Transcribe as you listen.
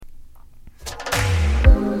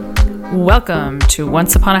Welcome to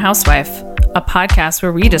Once Upon a Housewife, a podcast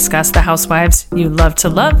where we discuss the housewives you love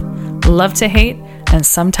to hate, and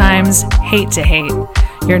sometimes hate to hate.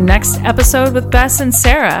 Your next episode with Bess and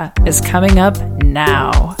Sarah is coming up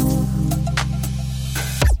now.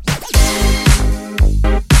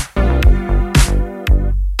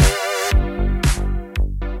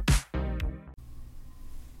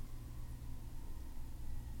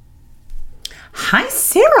 Hi,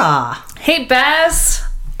 Sarah. Hey, Bess.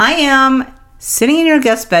 I am sitting in your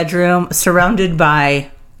guest bedroom surrounded by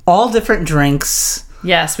all different drinks.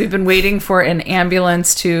 Yes, we've been waiting for an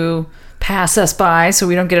ambulance to pass us by so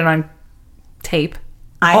we don't get it on tape.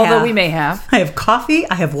 Although we may have. I have coffee,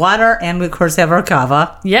 I have water, and we, of course, have our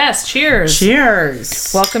kava. Yes, cheers.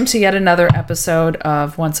 Cheers. Welcome to yet another episode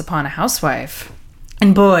of Once Upon a Housewife.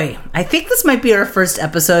 And boy, I think this might be our first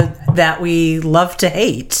episode that we love to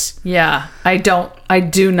hate. Yeah, I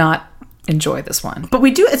do not enjoy this one. But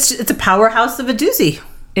we do, it's a powerhouse of a doozy,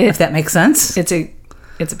 if that makes sense. It's a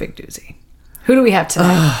big doozy. Who do we have today?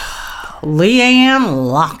 LeeAnne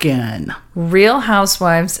Locken. Real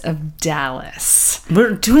Housewives of Dallas.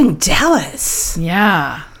 We're doing Dallas.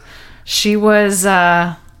 Yeah. She was,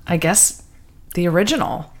 I guess, the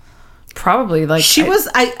original. Probably. Like she was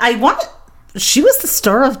the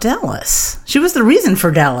star of Dallas. She was the reason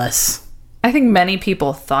for Dallas. I think many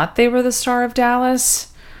people thought they were the star of Dallas,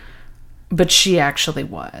 but she actually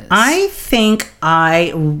was. I think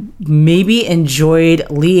I maybe enjoyed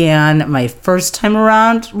LeeAnne my first time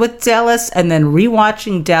around with Dallas, and then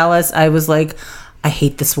rewatching Dallas, I was like, I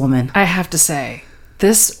hate this woman. I have to say,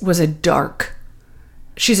 this was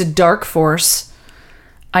she's a dark force.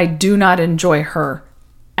 I do not enjoy her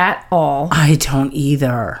at all. I don't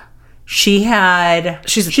either. She took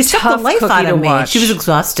the life out of me. Watch. She was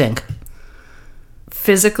exhausting.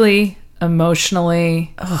 Physically,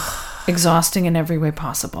 emotionally, exhausting in every way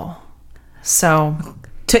possible. So,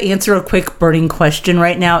 to answer a quick burning question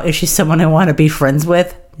right now, is she someone I want to be friends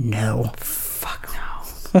with? No. Fuck no.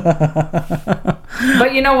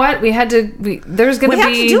 But you know what? We have to do it. There's going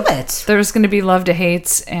to be love to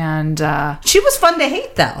hates, and she was fun to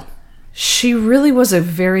hate, though. She really was a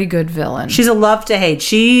very good villain. She's a love to hate.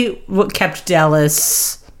 She kept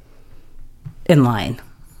Dallas in line.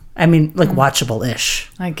 I mean, like,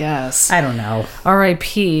 watchable-ish. I guess. I don't know.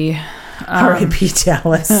 R.I.P. R.I.P.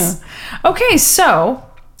 Dallas. Okay, so... All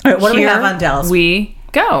right, what do we have on Dallas? We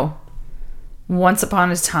go. Once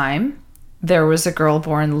upon a time, there was a girl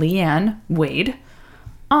born LeeAnne Wade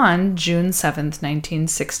on June 7th,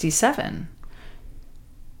 1967.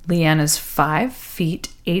 LeeAnne is 5 feet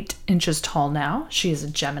 8 inches tall now. She is a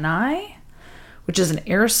Gemini, which is an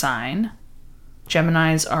air sign.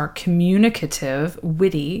 Geminis are communicative,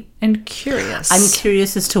 witty, and curious. I'm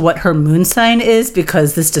curious as to what her moon sign is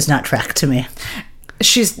because this does not track to me.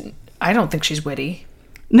 I don't think she's witty.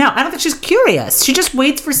 No, I don't think she's curious. She just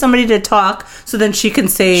waits for somebody to talk so then she can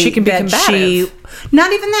say she can be combative.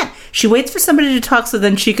 Not even that. She waits for somebody to talk so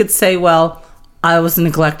then she could say, well, I was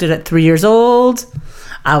neglected at 3 years old.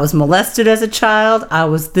 I was molested as a child. I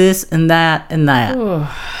was this and that and that. Ooh.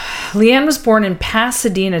 LeeAnne was born in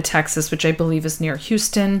Pasadena, Texas, which I believe is near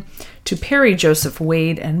Houston, to Perry Joseph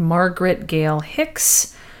Wade and Margaret Gale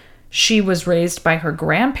Hicks. She was raised by her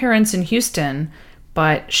grandparents in Houston,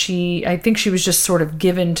 but I think she was just sort of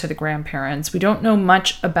given to the grandparents. We don't know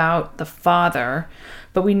much about the father,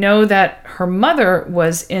 but we know that her mother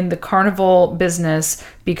was in the carnival business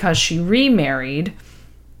because she remarried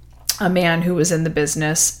a man who was in the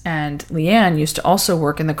business, and LeeAnne used to also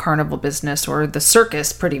work in the carnival business, or the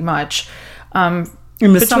circus, pretty much. In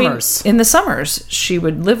the summers. She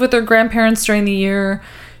would live with her grandparents during the year.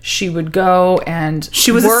 She would go and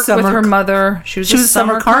work with her mother. She was a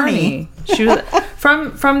summer carny. She was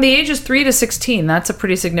from the ages 3 to 16. That's a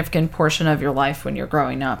pretty significant portion of your life when you're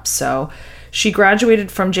growing up. So she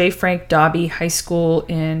graduated from J. Frank Dobby High School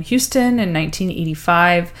in Houston in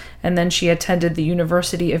 1985, and then she attended the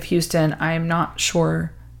University of Houston. I am not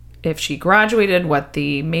sure if she graduated, what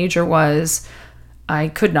the major was. I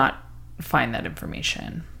could not find that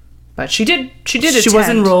information. But she did attend. She was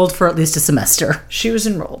enrolled for at least a semester. She was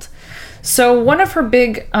enrolled. So one of her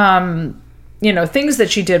big things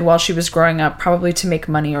that she did while she was growing up, probably to make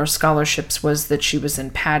money or scholarships, was that she was in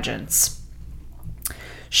pageants.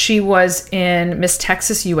 She was in Miss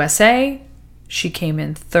Texas USA. She came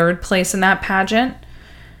in 3rd place in that pageant.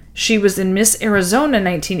 She was in Miss Arizona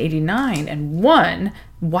 1989 and won.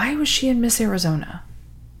 Why was she in Miss Arizona?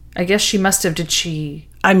 I guess she must have. Did she?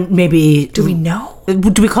 Maybe. Do we know?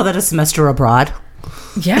 Do we call that a semester abroad?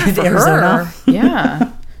 Yeah, for Arizona. Her.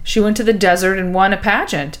 Yeah. She went to the desert and won a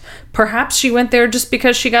pageant. Perhaps she went there just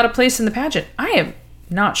because she got a place in the pageant. I have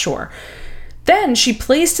Not sure. Then she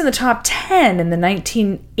placed in the top 10 in the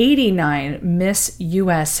 1989 Miss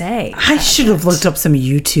USA. I should have looked up some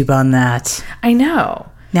YouTube on that. I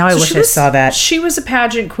know. Now I wish I saw that. She was a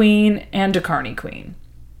pageant queen and a carny queen.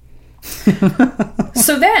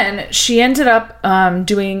 So then she ended up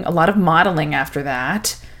doing a lot of modeling after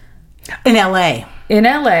that. In LA. In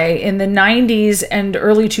LA in the 90s and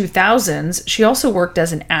early 2000s. She also worked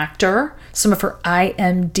as an actor. Some of her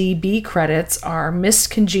IMDb credits are Miss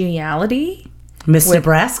Congeniality. Miss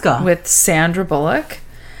Nebraska. With Sandra Bullock.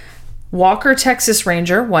 Walker, Texas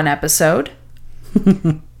Ranger, 1 episode.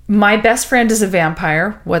 My Best Friend is a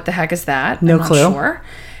Vampire. What the heck is that? No I'm clue. Not sure.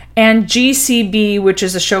 And GCB, which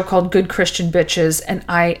is a show called Good Christian Bitches. And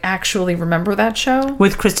I actually remember that show.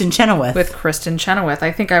 With Kristen Chenoweth.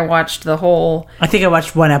 I think I watched the whole... I think I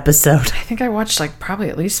watched 1 episode. I think I watched like probably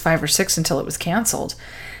at least 5 or 6 until it was canceled.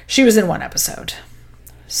 She was in 1 episode.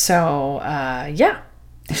 So, yeah.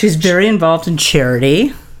 She's very involved in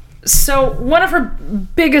charity. So one of her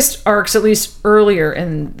biggest arcs, at least earlier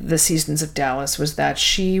in the seasons of Dallas, was that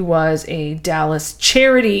she was a Dallas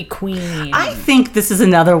charity queen. I think this is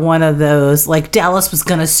another one of those, like, Dallas was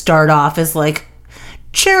going to start off as, like,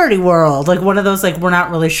 Charity World. Like, one of those, like, we're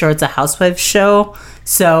not really sure it's a housewife show.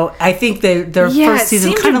 So I think their first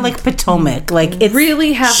season, kind of like Potomac. Like, it's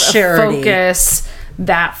really have charity. A focus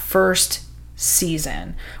that first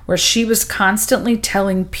season, where she was constantly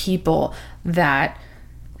telling people that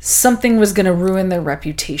something was going to ruin their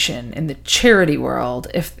reputation in the charity world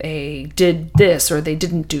if they did this or they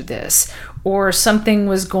didn't do this, or something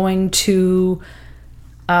was going to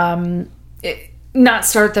not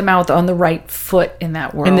start them out on the right foot in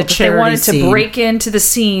that world. In the if charity they wanted scene. to break into the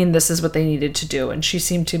scene, this is what they needed to do. And she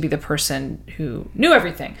seemed to be the person who knew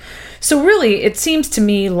everything. So really, it seems to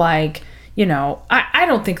me like, you know, I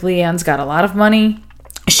don't think LeeAnne's got a lot of money.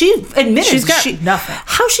 She admitted she's got nothing.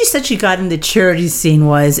 How she said she got in the charity scene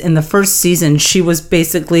was in the first season, she was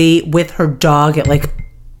basically with her dog at like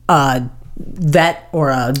a vet or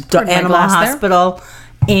a animal hospital.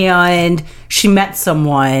 And she met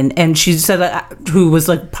someone, and she said that, who was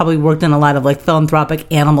like probably worked in a lot of like philanthropic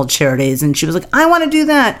animal charities, and she was like, I want to do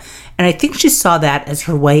that. And I think she saw that as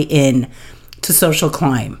her way in to social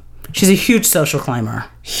climb. She's a huge social climber.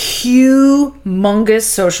 Humongous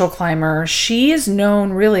social climber. She is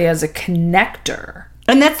known really as a connector.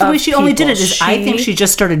 And that's the way she only did it. I think she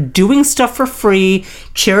just started doing stuff for free,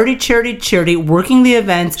 charity, working the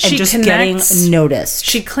events, and just getting noticed.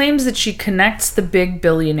 She claims that she connects the big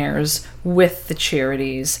billionaires with the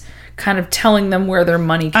charities, kind of telling them where their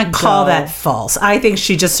money can go. I call that false. I think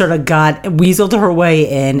she just sort of weaseled her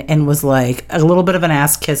way in and was like a little bit of an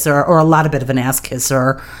ass kisser, or a lot of bit of an ass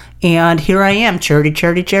kisser. And here I am,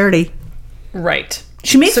 charity. Right.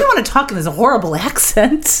 She makes me want to talk in this horrible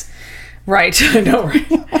accent. Right, I know,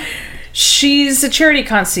 right? She's a charity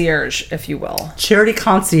concierge, if you will. Charity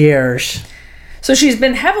concierge. So she's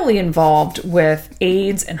been heavily involved with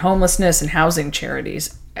AIDS and homelessness and housing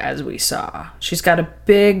charities, as we saw. She's got a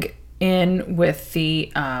big in with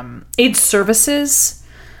the AIDS services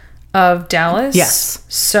of Dallas. Yes.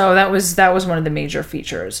 So that was one of the major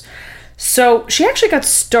features. So she actually got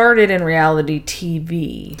started in reality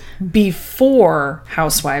TV before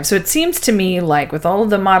Housewives. So it seems to me like with all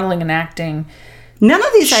of the modeling and acting, none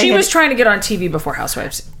of these she was trying to get on TV before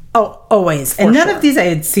Housewives. Oh, always. And none of these I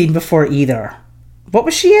had seen before either. What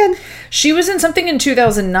was she in? She was in something in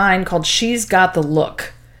 2009 called She's Got the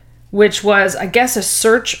Look, which was, I guess, a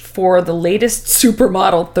search for the latest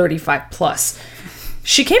supermodel 35 plus.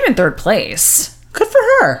 She came in 3rd place. Good for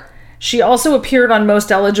her. She also appeared on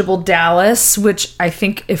Most Eligible Dallas, which I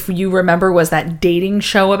think, if you remember, was that dating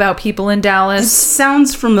show about people in Dallas. It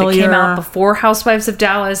sounds familiar. It came out before Housewives of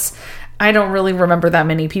Dallas. I don't really remember that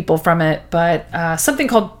many people from it, but something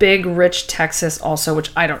called Big Rich Texas also, which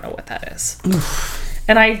I don't know what that is.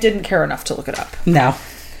 And I didn't care enough to look it up. No.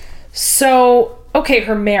 So, okay,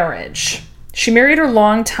 her marriage. She married her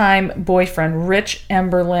longtime boyfriend, Rich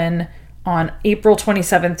Emberlin, on April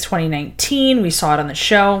 27th, 2019. We saw it on the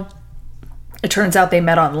show. It turns out they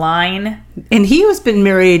met online. And he has been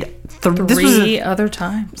married three other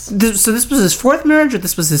times. So this was his 4th marriage, or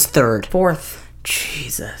this was his 3rd? 4th.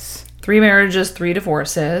 Jesus. 3 marriages, 3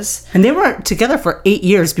 divorces. And they were together for 8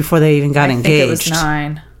 years before they even got engaged. I think it was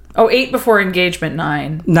 9. Oh, 8 before engagement,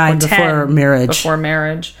 9. 9 before marriage. Before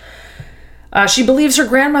marriage. She believes her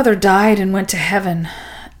grandmother died and went to heaven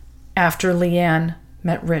after LeeAnne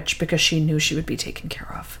met Rich because she knew she would be taken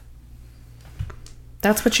care of.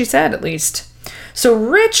 That's what she said, at least. So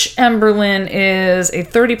Rich Emberlin is a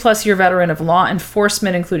 30-plus year veteran of law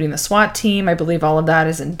enforcement, including the SWAT team. I believe all of that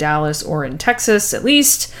is in Dallas or in Texas, at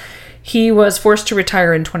least. He was forced to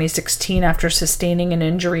retire in 2016 after sustaining an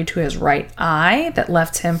injury to his right eye that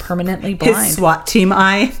left him permanently blind. His SWAT team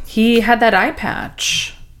eye? He had that eye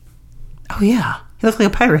patch. Oh, yeah. He looked like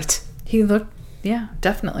a pirate. He looked, yeah,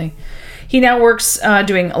 definitely. He now works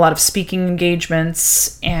doing a lot of speaking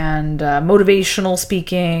engagements and motivational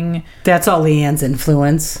speaking. That's all LeeAnne's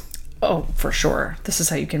influence. Oh, for sure. This is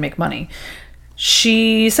how you can make money.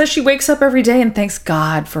 She says she wakes up every day and thanks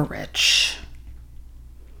God for Rich.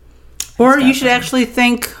 Or you should actually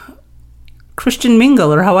thank Christian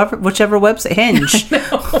Mingle or whichever website, Hinge.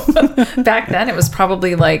 Back then it was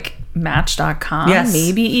probably like Match.com, yes.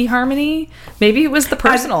 Maybe eHarmony. Maybe it was the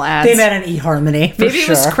personal ads. They've had an eHarmony. Maybe it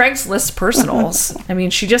was Craigslist personals. I mean,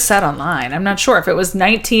 she just said online. I'm not sure if it was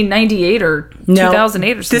 1998 or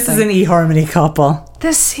 2008 or something. This is an eHarmony couple.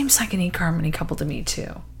 This seems like an eHarmony couple to me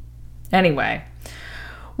too. Anyway,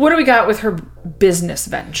 what do we got with her business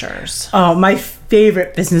ventures? Oh, my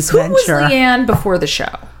favorite business venture. Who was LeeAnne before the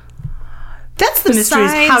show? That's the mystery,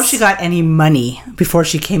 is how she got any money before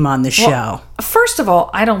she came on the show. Well, first of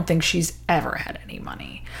all, I don't think she's ever had any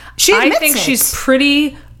money. I think she's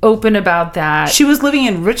pretty open about that. She was living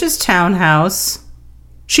in Rich's townhouse.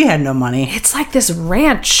 She had no money. It's like this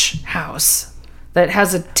ranch house that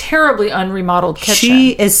has a terribly unremodeled kitchen.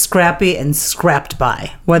 She is scrappy and scrapped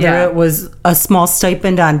by. Whether it was a small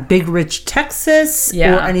stipend on Big Rich, Texas,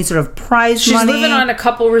 or any sort of prize money. She's living on a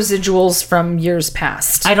couple residuals from years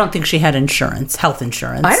past. I don't think she had insurance, health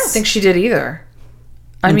insurance. I don't think she did either.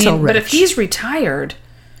 But if he's retired,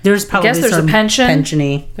 there's probably a pension.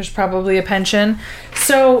 Pensiony. There's probably a pension.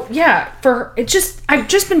 So yeah, I've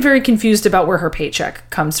just been very confused about where her paycheck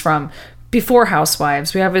comes from. Before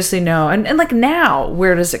Housewives, we obviously know. And like now,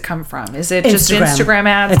 where does it come from? Is it just Instagram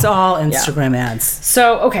ads? It's all Instagram ads.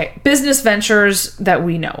 So, okay, business ventures that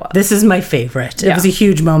we know of. This is my favorite. It was a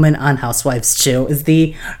huge moment on Housewives too, is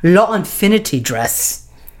the L'Infinity dress.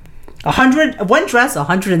 One dress,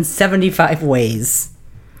 175 ways.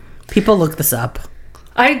 People look this up.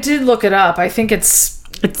 I did look it up. I think it's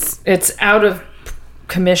out of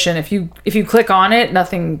commission. If you click on it,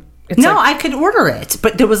 nothing... I could order it,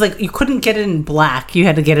 but there was you couldn't get it in black. You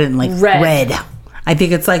had to get it in red. I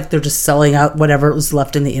think it's they're just selling out whatever was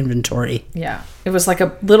left in the inventory. Yeah. It was like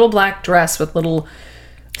a little black dress with little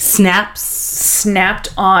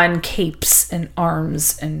snapped on capes and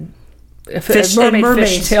arms and a mermaid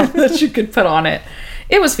fishtail that you could put on it.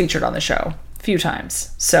 It was featured on the show a few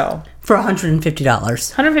times. So for $150.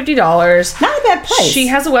 $150. Not a bad price. She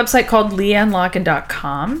has a website called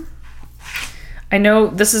LeeAnneLocken.com. I know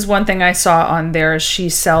this is one thing I saw on there. She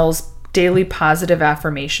sells daily positive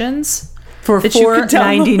affirmations for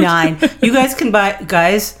 $4.99.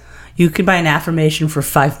 You can buy an affirmation for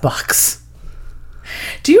 $5.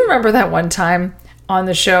 Do you remember that one time on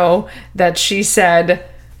the show that she said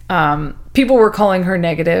people were calling her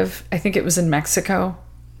negative? I think it was in Mexico.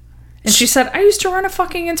 And she said, I used to run a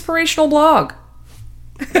fucking inspirational blog.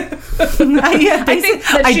 I think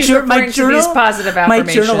that she's referring to these positive affirmations.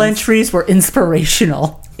 My journal entries were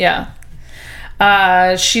inspirational. Yeah.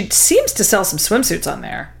 She seems to sell some swimsuits on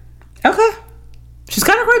there. Okay. She's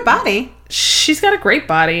got a great body. She's got a great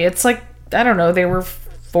body. It's I don't know, they were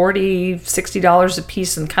 $40, $60 a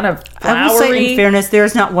piece and kind of flowery. I will say, in fairness,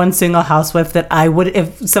 there's not one single housewife that I would,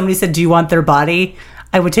 if somebody said, do you want their body?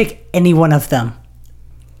 I would take any one of them.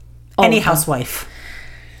 Any housewife.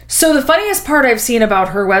 So the funniest part I've seen about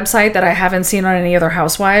her website that I haven't seen on any other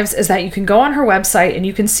housewives is that you can go on her website and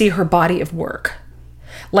you can see her body of work.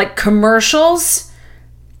 Like commercials,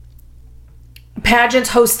 pageants,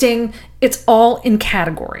 hosting, it's all in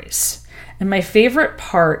categories. And my favorite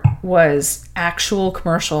part was actual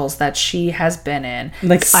commercials that she has been in.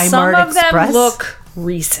 Like Some iMart of Express? them look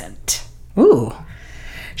recent. Ooh.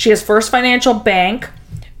 She has First Financial Bank,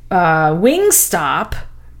 Wingstop.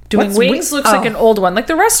 Doing Wings looks like an old one, like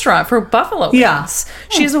the restaurant for Buffalo Wings. Yeah.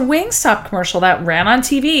 She has a Wingstop commercial that ran on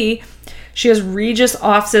TV. She has Regis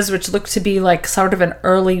offices, which look to be like sort of an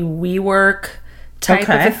early WeWork type of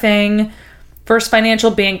a thing. First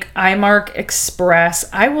Financial Bank, iMark Express.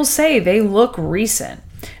 I will say they look recent.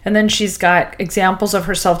 And then she's got examples of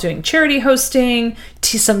herself doing charity hosting,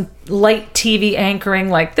 some light TV anchoring.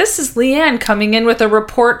 Like, this is LeeAnne coming in with a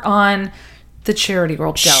report on the Charity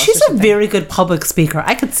World Gala. She's a very good public speaker.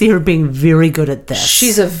 I could see her being very good at this.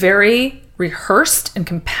 She's a very rehearsed and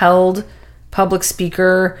compelled public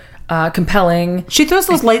speaker, compelling. She throws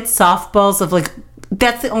those light softballs of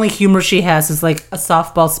that's the only humor she has is a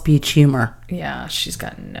softball speech humor. Yeah, she's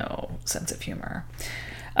got no sense of humor.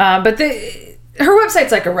 But her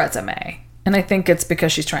website's like a resume. And I think it's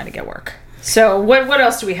because she's trying to get work. So what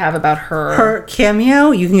else do we have about her? Her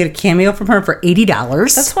cameo, you can get a cameo from her for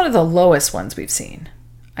 $80. That's one of the lowest ones we've seen,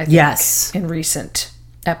 I think, yes, in recent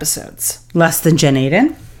episodes. Less than Jen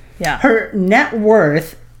Aiden. Yeah. Her net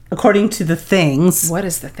worth, according to the Things. What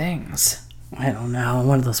is the Things? I don't know.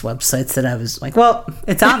 One of those websites that I was like, well,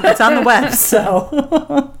 it's on the web,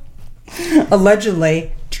 so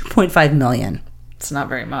allegedly $2.5 million. It's not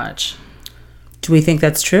very much. Do we think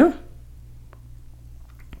that's true?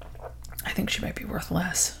 I think she might be worth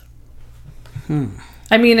less.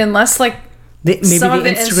 I mean, unless like maybe some of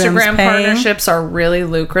the Instagram partnerships are really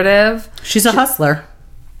lucrative. She's a hustler.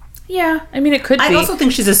 Yeah, I mean, it could be. I also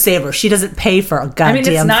think she's a saver. She doesn't pay for a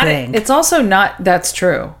goddamn thing. It's also not. That's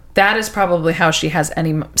true. That is probably how she has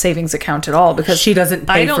any savings account at all, because she doesn't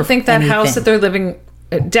pay. I don't think that house that they're living.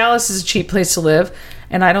 Dallas is a cheap place to live,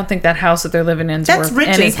 and I don't think that house that they're living in is worth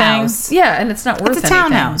Rich's anything. House. Yeah, and it's not worth anything. It's a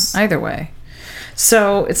townhouse either way.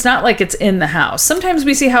 So it's not like it's in the house. Sometimes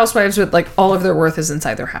we see housewives with like all of their worth is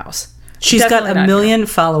inside their house. She's got 1 million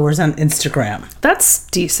followers on Instagram. That's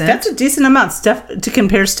decent. That's a decent amount. To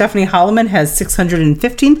compare, Stephanie Holloman has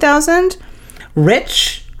 615,000.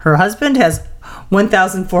 Rich, her husband, has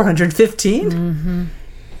 1,415. Mm-hmm.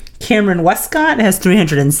 Cameron Westcott has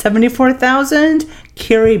 374,000.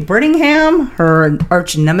 Carrie Brittingham, her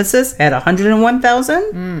arch nemesis, had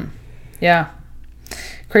 101,000. Yeah.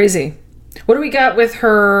 Crazy. What do we got with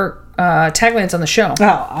her taglines on the show?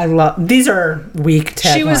 Oh, I love these are weak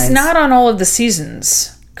taglines. She was not on all of the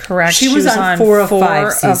seasons, correct? She was on 4 of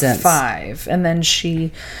 5 seasons. And then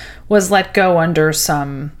she was let go under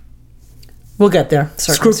some. We'll get there.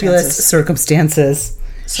 Scrupulous circumstances.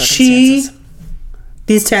 These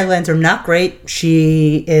taglines are not great.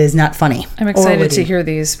 She is not funny. I'm excited to hear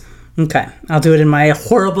these. Okay, I'll do it in my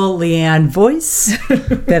horrible LeeAnne voice.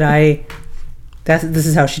 This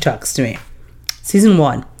is how she talks to me. Season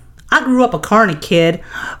 1. I grew up a carny kid.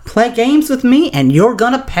 Play games with me and you're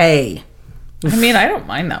gonna pay. I mean, I don't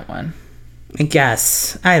mind that one. I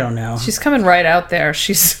guess. I don't know. She's coming right out there.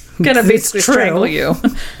 She's gonna basically strangle you.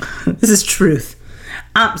 This is truth.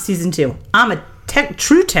 Season 2. I'm a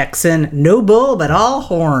true Texan. No bull, but all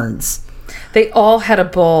horns. They all had a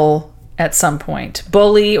bull at some point.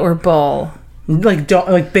 Bully or bull. Like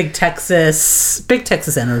big Texas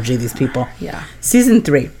energy, these people. Yeah. Season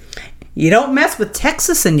 3. You don't mess with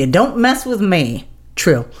Texas and you don't mess with me.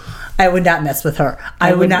 True. I would not mess with her.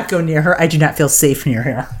 I would not go near her. I do not feel safe near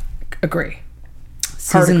her. Agree.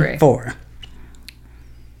 Season 4.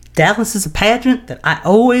 Dallas is a pageant that I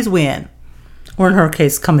always win. Or in her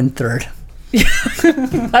case, come in third.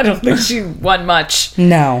 I don't think she won much.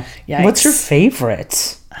 No. Yikes. What's your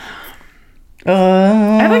favorite?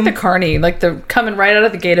 I like the carny, like the coming right out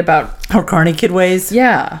of the gate about her carny kid ways.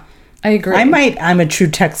 Yeah, I agree. I'm a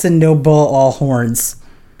true Texan, no bull, all horns.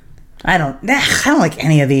 I don't like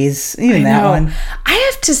any of these. Even that one. I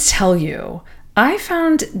have to tell you, I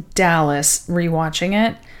found Dallas rewatching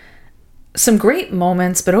it some great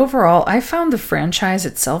moments, but overall, I found the franchise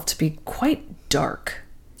itself to be quite dark.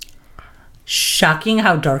 Shocking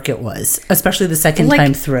how dark it was, especially the second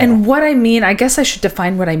time through. And what I mean, I guess I should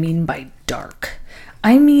define what I mean by dark.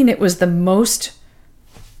 I mean, it was the most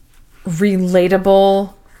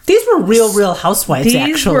relatable. These were real housewives,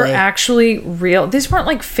 actually. These were actually real. These weren't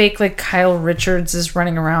like fake, like Kyle Richards is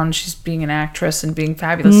running around. She's being an actress and being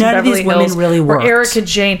fabulous. None of these women really worked. Or Erica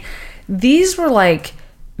Jane. These were like,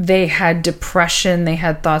 they had depression. They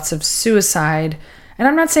had thoughts of suicide. And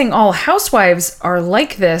I'm not saying all housewives are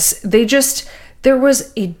like this. There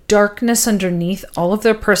was a darkness underneath all of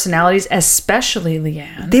their personalities, especially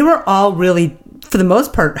LeeAnne. They were all really, for the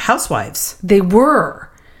most part, housewives. They were.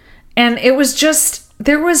 And it was just,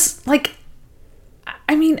 there was like,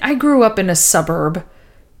 I mean, I grew up in a suburb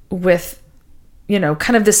with,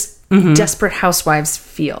 kind of this Desperate Housewives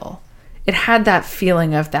feel. It had that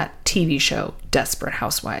feeling of that TV show, Desperate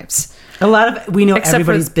Housewives. A lot of, we know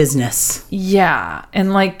everybody's business. Yeah.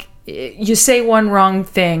 And like, you say one wrong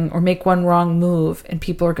thing or make one wrong move and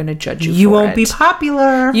people are going to judge you for it. You won't be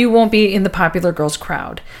popular. You won't be in the popular girls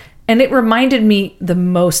crowd. And it reminded me the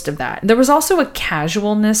most of that. There was also a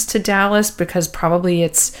casualness to Dallas because probably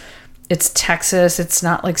it's Texas. It's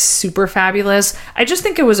not like super fabulous. I just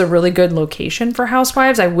think it was a really good location for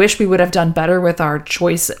housewives. I wish we would have done better with our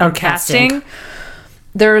choice of casting.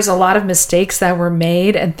 There's a lot of mistakes that were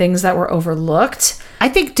made and things that were overlooked. I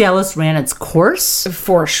think Dallas ran its course.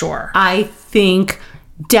 For sure. I think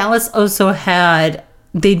Dallas also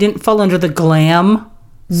they didn't fall under the glam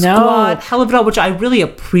squad hell of it all, which I really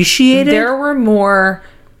appreciated. There were more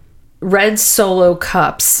red Solo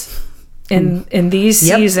cups in these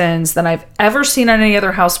seasons than I've ever seen on any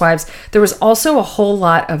other Housewives. There was also a whole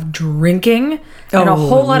lot of drinking and a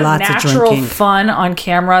whole lot of natural fun on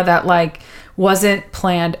camera that like wasn't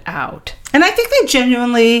planned out. And I think they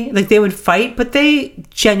genuinely, like, they would fight, but they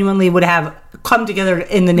genuinely would have come together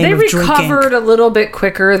in the name of drinking. They recovered a little bit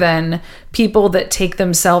quicker than people that take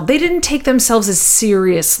themselves... They didn't take themselves as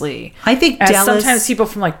seriously. I think as sometimes people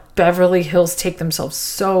from, like, Beverly Hills take themselves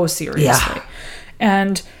so seriously. Yeah.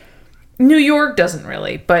 And New York doesn't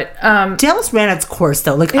really, but... Dallas ran its course,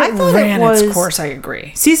 though. Like, I thought it was... its course, I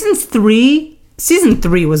agree. Season 3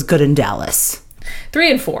 was good in Dallas.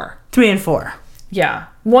 3 and 4. 3 and 4. Yeah.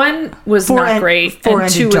 1 was not great, and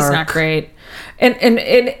 2 was not great. And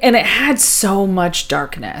it had so much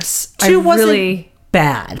darkness. 2 wasn't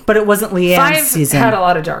bad, but it wasn't LeeAnne's season. 5 had a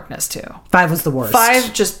lot of darkness, too. 5 was the worst.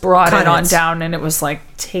 5 just brought it on down, and it was like,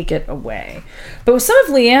 take it away. But with some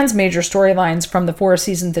of LeeAnne's major storylines from the 4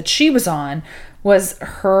 seasons that she was on was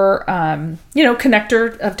her,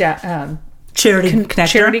 connector of... Charity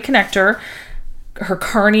connector. Her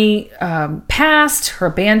Carney past, her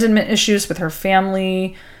abandonment issues with her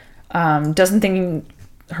family, doesn't think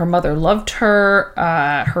her mother loved her,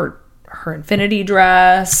 her infinity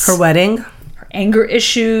dress, her wedding, her anger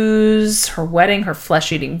issues, her wedding, her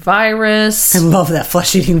flesh-eating virus. I love that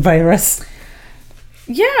flesh-eating virus.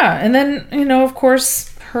 Yeah, and then, of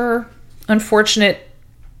course, her unfortunate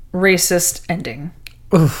racist ending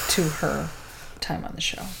to her time on the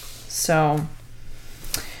show. So...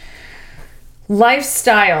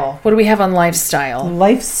 Lifestyle. What do we have on lifestyle?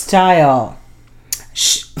 Lifestyle.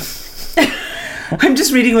 I'm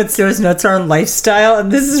just reading what Sarah's notes are on lifestyle,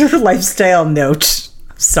 and this is her lifestyle note.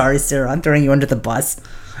 Sorry, Sarah, I'm throwing you under the bus.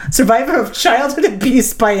 Survivor of childhood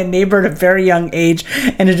abuse by a neighbor at a very young age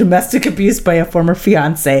and a domestic abuse by a former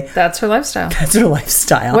fiance. That's her lifestyle. That's her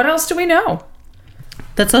lifestyle. What else do we know?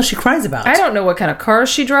 That's all she cries about. I don't know what kind of car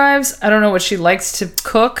she drives. I don't know what she likes to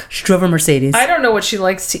cook. She drove a Mercedes. I don't know what she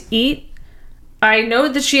likes to eat. I know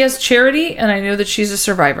that she has charity, and I know that she's a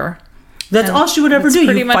survivor. That's all she would ever do.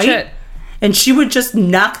 Pretty much it. And she would just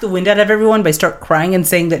knock the wind out of everyone by start crying and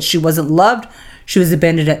saying that she wasn't loved. She was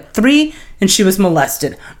abandoned at 3, and she was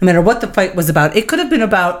molested. No matter what the fight was about. It could have been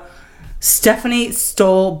about Stephanie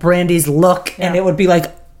stole Brandy's look, and it would be like,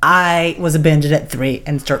 I was abandoned at 3,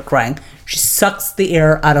 and start crying. She sucks the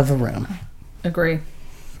air out of a room. Agree.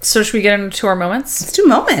 So should we get into our moments? Let's do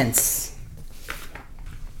moments.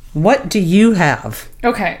 What do you have?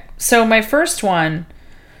 Okay, so my first one...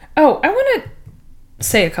 Oh, I want to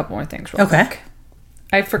say a couple more things real quick.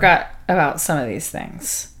 I forgot about some of these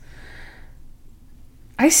things.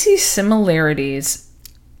 I see similarities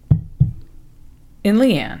in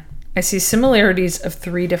LeeAnne. I see similarities of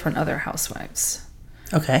 3 different other housewives.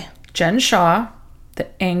 Okay. Jen Shaw, the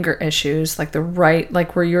anger issues, like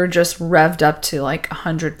where you're just revved up to like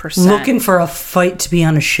 100%. Looking for a fight to be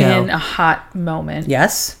on a show. In a hot moment.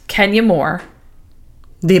 Yes. Kenya Moore.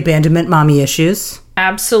 The abandonment mommy issues.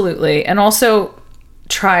 Absolutely. And also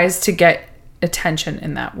tries to get attention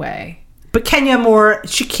in that way. But Kenya Moore,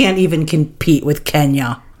 she can't even compete with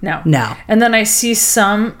Kenya. No. And then I see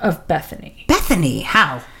some of Bethany. Bethany?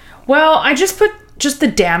 How? Well, I just put the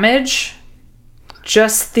damage...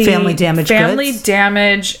 Just the family damage,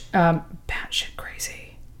 batshit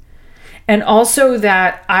crazy, and also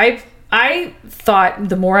that I thought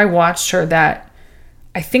the more I watched her that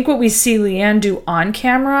I think what we see LeeAnne do on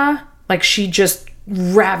camera, like she just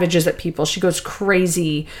ravages at people, she goes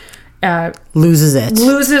crazy,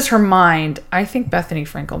 loses her mind. I think Bethany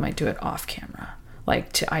Frankel might do it off camera,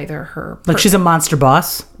 like to either her like she's a monster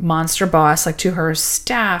boss, like to her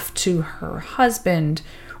staff, to her husband.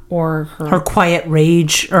 Or her quiet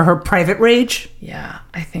rage or her private rage. Yeah,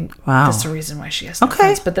 I think that's the reason why she has no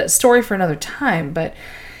friends. But that story for another time. But,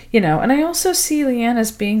 and I also see LeeAnne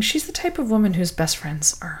as being, she's the type of woman whose best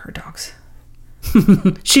friends are her dogs.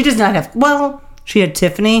 She does not have, she had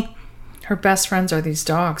Tiffany. Her best friends are these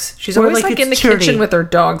dogs. She's always like in the kitchen with her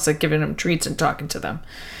dogs, like giving them treats and talking to them.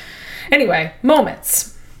 Anyway,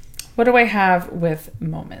 moments. What do I have with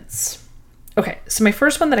moments? Okay, so my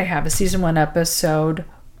first one that I have is season 1 episode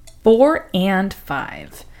 4 and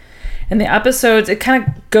 5. And the episodes, it kind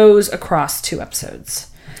of goes across 2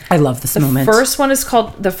 episodes. I love this moment. The first one is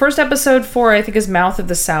called, the first episode 4, I think, is Mouth of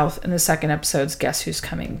the South, and the second episode's Guess Who's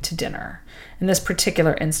Coming to Dinner. And this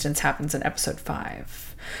particular instance happens in episode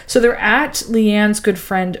 5. So they're at LeeAnne's good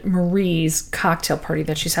friend Marie's cocktail party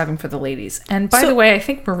that she's having for the ladies. And by the way, I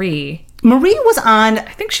think Marie was on...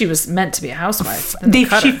 I think she was meant to be a housewife.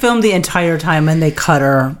 She filmed the entire time and they cut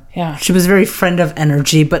her. Yeah. She was very friend of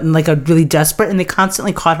energy, but in like a really desperate, and they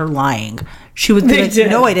constantly caught her lying. She would be like,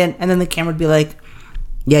 no, I didn't. And then the camera would be like,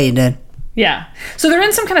 yeah, you did. Yeah. So they're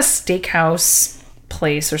in some kind of steakhouse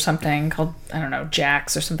place or something called, I don't know,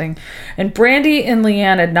 Jack's or something. And Brandy and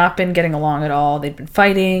LeeAnne had not been getting along at all. They'd been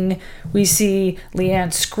fighting. We see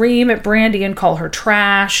LeeAnne scream at Brandy and call her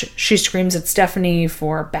trash. She screams at Stephanie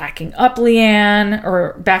for backing up LeeAnne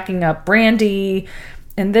or backing up Brandy.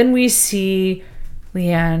 And then we see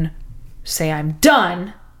LeeAnne say, "I'm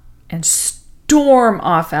done," and storm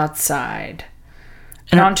off outside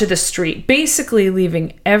and onto the street, basically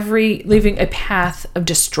leaving a path of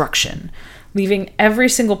destruction. Leaving every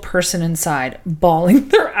single person inside bawling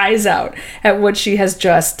their eyes out at what she has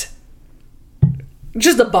just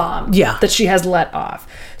a bomb that she has let off.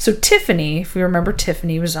 So Tiffany, if we remember,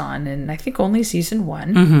 Tiffany was on in, I think, only season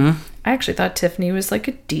 1. Mm-hmm. I actually thought Tiffany was like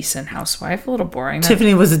a decent housewife, a little boring.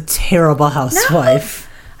 Tiffany was a terrible housewife.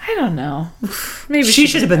 No, I don't know. Maybe she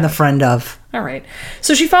should have been the friend of. All right.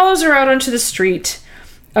 So she follows her out onto the street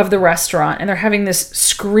of the restaurant, and they're having this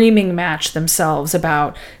screaming match themselves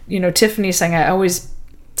about, Tiffany saying, "I always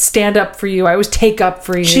stand up for you. I always take up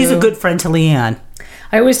for you." She's a good friend to LeeAnne.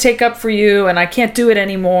 "I always take up for you, and I can't do it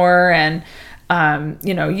anymore. And,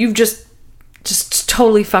 you've just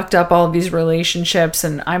totally fucked up all of these relationships,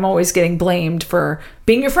 and I'm always getting blamed for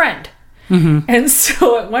being your friend." Mm-hmm. And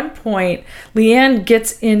so at one point, LeeAnne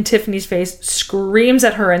gets in Tiffany's face, screams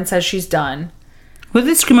at her, and says she's done. What do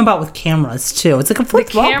they scream about with cameras, too? It's like a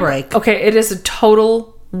fourth wall break. Okay, it is a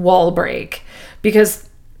total wall break. Because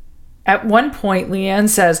at one point, LeeAnne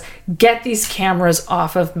says, "Get these cameras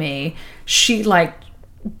off of me." She,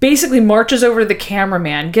 basically marches over to the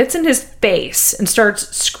cameraman, gets in his face, and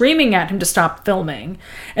starts screaming at him to stop filming.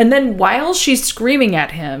 And then while she's screaming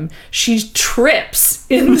at him, she trips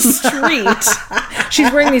in the street. She's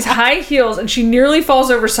wearing these high heels, and she nearly falls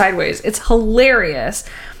over sideways. It's hilarious.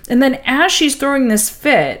 And then as she's throwing this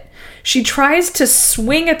fit, she tries to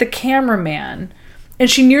swing at the cameraman, and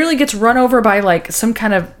she nearly gets run over by some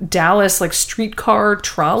kind of Dallas streetcar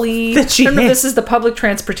trolley. I don't know if this is the public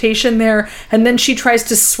transportation there. And then she tries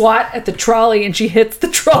to swat at the trolley, and she hits the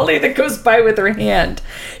trolley that goes by with her hand.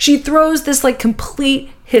 She throws this complete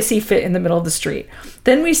hissy fit in the middle of the street.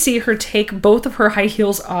 Then we see her take both of her high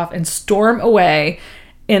heels off and storm away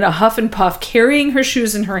in a huff and puff, carrying her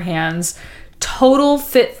shoes in her hands. Total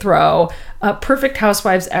fit throw. Perfect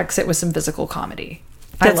Housewives exit with some physical comedy.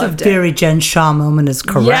 That's a very Jen Shaw moment, is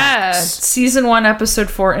correct. Yeah, season 1,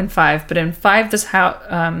 episode 4 and 5. But in 5,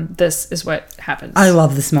 this is what happens. I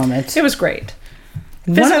love this moment. It was great.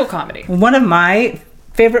 Physical comedy. One of my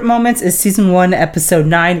favorite moments is season 1, episode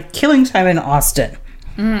 9, Killing Time in Austin.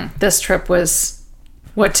 This trip was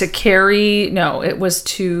to Carrie? No, it was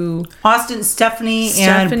to Austin. Stephanie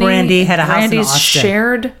and Brandy had a house in Austin.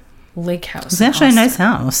 Shared lake house. It was actually a nice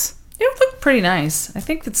house. It looked pretty nice. I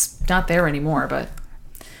think it's not there anymore, but...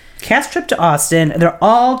 Cast trip to Austin. They're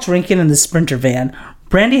all drinking in the Sprinter van.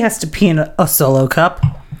 Brandy has to pee in a solo cup.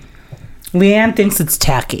 LeeAnne thinks it's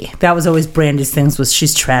tacky. That was always Brandy's things, was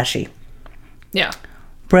she's trashy. Yeah.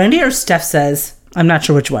 Brandy or Steph says, I'm not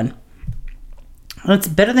sure which one, "It's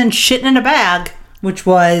better than shitting in a bag," which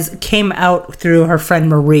came out through her friend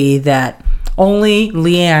Marie, that only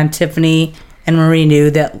LeeAnne, Tiffany, and Marie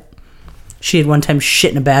knew that she had one time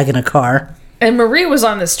shit in a bag in a car. And Marie was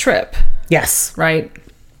on this trip. Yes. Right?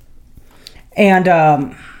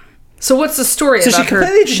 And, so what's the story about her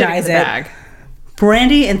shitting in the bag?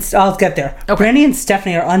 Brandy and... I'll get there. Okay. Brandy and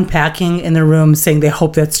Stephanie are unpacking in their room, saying they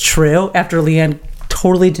hope that's true, after LeeAnne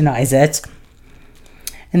totally denies it.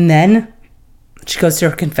 And then she goes to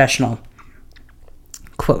her confessional.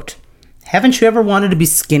 Quote, "Haven't you ever wanted to be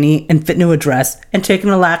skinny and fit into a dress and taken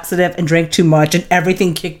a laxative and drank too much and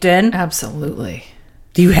everything kicked in?" Absolutely.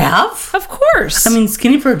 Do you have? Of course. I mean,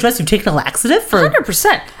 skinny for a dress, you've taken a laxative for...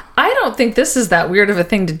 100%. I don't think this is that weird of a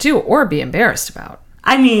thing to do or be embarrassed about.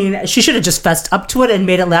 I mean, she should have just fessed up to it and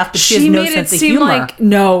made it laugh, but she has no sense of humor.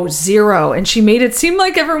 No, zero. And she made it seem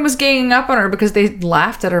like everyone was ganging up on her because they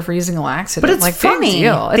laughed at her for using a laxative. But it's funny. Big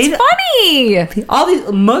deal. It's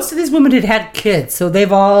funny. Most of these women had kids, so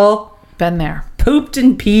they've all been there. Pooped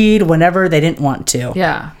and peed whenever they didn't want to.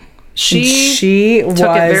 Yeah. She took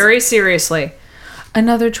it very seriously.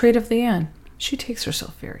 Another trait of LeeAnne. She takes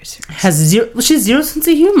herself very seriously. She has zero sense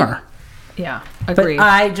of humor. Yeah, agreed. But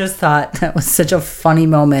I just thought that was such a funny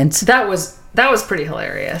moment. That was pretty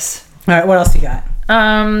hilarious. All right, what else you got?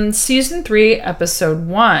 Season 3, episode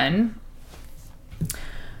 1.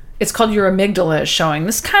 It's called Your Amygdala is Showing.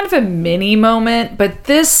 This is kind of a mini moment, but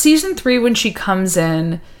this season 3, when she comes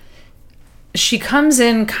in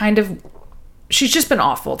kind of... She's just been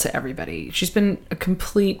awful to everybody. She's been a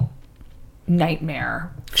complete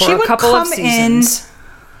nightmare for a couple of seasons.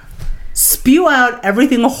 spew out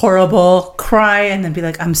everything horrible, cry, and then be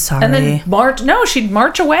like, I'm sorry. And then she'd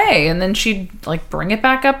march away, and then she'd like bring it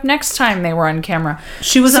back up next time they were on camera.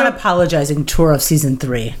 She was on apologizing tour of season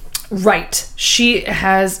 3. Right. She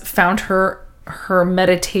has found her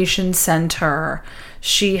meditation center.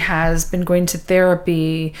 She has been going to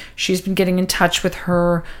therapy. She's been getting in touch with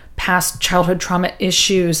her past childhood trauma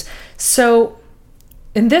issues. So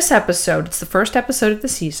in this episode, it's the first episode of the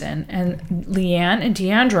season, and LeeAnne and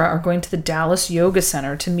Deandra are going to the Dallas Yoga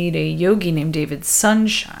Center to meet a yogi named David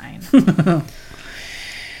Sunshine.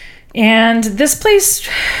 And this place,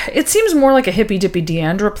 it seems more like a hippy-dippy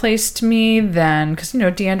Deandra place to me than, because,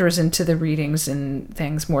 Deandra's into the readings and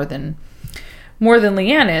things more than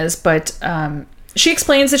LeeAnne is, but she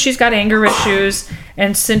explains that she's got anger issues,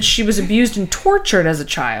 and since she was abused and tortured as a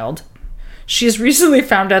child, she has recently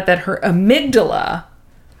found out that her amygdala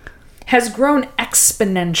has grown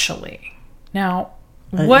exponentially. Now,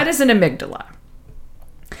 what is an amygdala?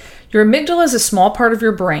 Your amygdala is a small part of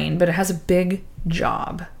your brain, but it has a big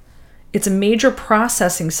job. It's a major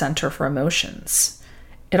processing center for emotions.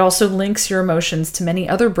 It also links your emotions to many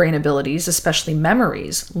other brain abilities, especially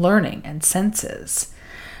memories, learning, and senses.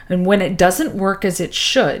 And when it doesn't work as it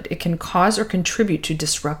should, it can cause or contribute to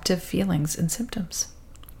disruptive feelings and symptoms.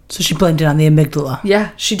 So she blamed it on the amygdala.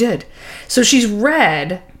 Yeah, she did. So she's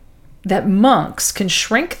read that monks can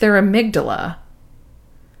shrink their amygdala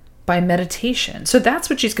by meditation. So that's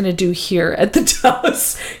what she's going to do here at the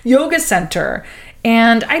Dallas Yoga Center.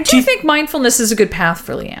 And I do think mindfulness is a good path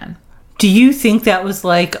for LeeAnne. Do you think that was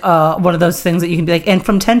like one of those things that you can be like, and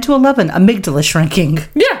from 10 to 11, amygdala shrinking?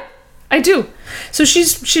 Yeah, I do. So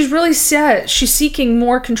she's really set. She's seeking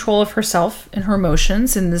more control of herself and her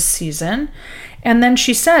emotions in this season. And then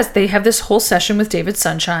she says they have this whole session with David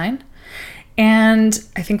Sunshine. And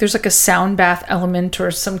I think there's like a sound bath element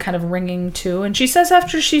or some kind of ringing too. And she says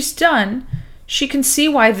after she's done, she can see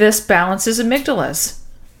why this balances amygdalas.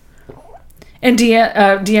 And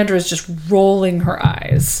Deandra is just rolling her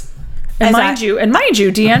eyes. And mind you,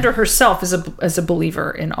 Deandra herself is a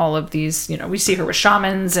believer in all of these. We see her with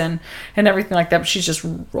shamans and everything like that. But she's just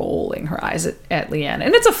rolling her eyes at LeeAnne,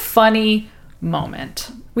 and it's a funny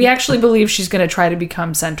moment. We actually believe she's going to try to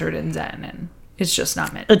become centered in Zen, and it's just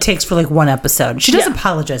not meant. It takes for like one episode. She does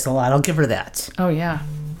apologize a lot. I'll give her that. Oh yeah.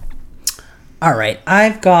 All right,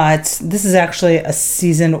 this is actually a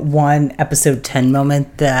season 1 episode 10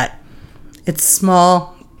 moment that. It's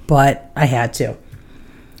small, but I had to.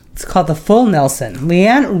 It's called The Full Nelson.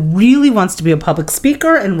 LeeAnne really wants to be a public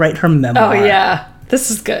speaker and write her memoir. Oh, yeah. This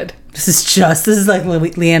is good. This is like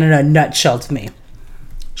LeeAnne in a nutshell to me.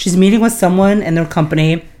 She's meeting with someone in their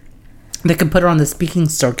company that can put her on the speaking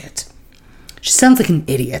circuit. She sounds like an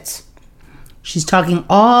idiot. She's talking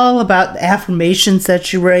all about the affirmations that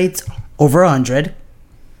she writes, over 100,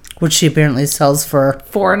 which she apparently sells for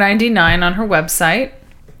 $4.99 on her website.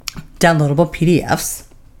 Downloadable PDFs.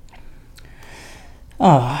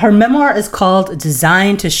 Oh, her memoir is called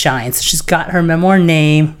Designed to Shine. So she's got her memoir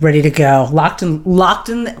name ready to go. Locken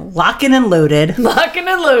and loaded. Locken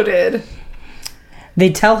and loaded. They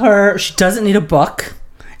tell her she doesn't need a book.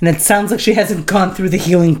 And it sounds like she hasn't gone through the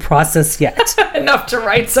healing process yet. Enough to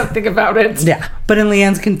write something about it. Yeah. But in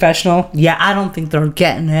LeeAnne's confessional, I don't think they're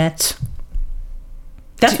getting it.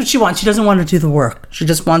 That's what she wants. She doesn't want to do the work. She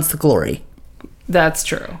just wants the glory. That's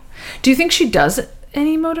true. Do you think she does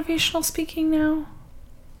any motivational speaking now?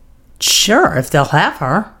 Sure, if they'll have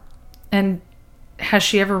her. And has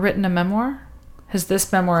she ever written a memoir? Has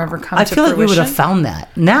this memoir ever come to fruition? I feel like we would have found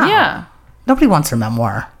that. No. Yeah. Nobody wants her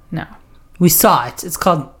memoir. No. We saw it. It's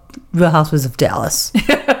called Real Housewives of Dallas.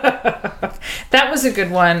 That was a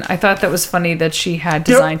good one. I thought that was funny that she had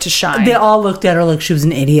Designed to Shine. They all looked at her like she was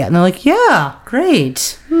an idiot. And they're like, yeah,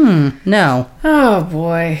 great. No. Oh,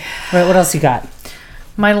 boy. Right, what else you got?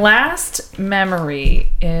 My last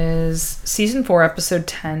memory is season 4, episode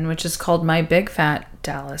 10, which is called My Big Fat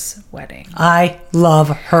Dallas Wedding. I love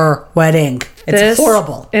her wedding. It's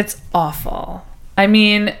horrible. It's awful. I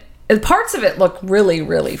mean, parts of it look really,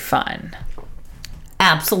 really fun.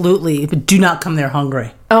 Absolutely. But do not come there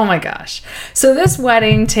hungry. Oh my gosh. So this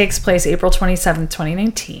wedding takes place April 27th,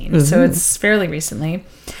 2019. Mm-hmm. So it's fairly recently.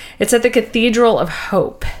 It's at the Cathedral of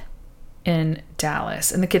Hope in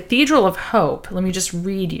Dallas. And the Cathedral of Hope, let me just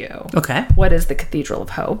read you. Okay. What is the Cathedral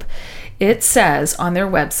of Hope? It says on their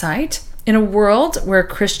website, in a world where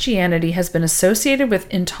Christianity has been associated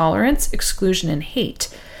with intolerance, exclusion, and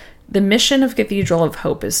hate, the mission of Cathedral of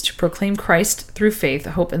Hope is to proclaim Christ through faith,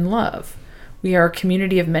 hope, and love. We are a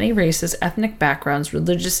community of many races, ethnic backgrounds,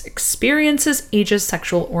 religious experiences, ages,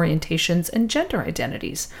 sexual orientations, and gender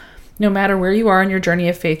identities. No matter where you are in your journey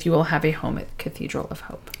of faith, you will have a home at Cathedral of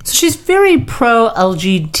Hope. So she's very pro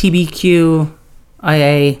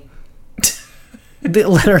LGBTQIA. The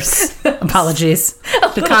letters. Apologies.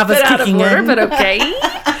 The kava's kicking in. But okay.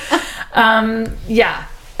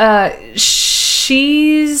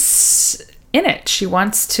 She's in it. She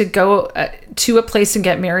wants to go to a place and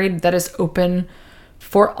get married that is open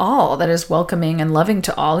for all, that is welcoming and loving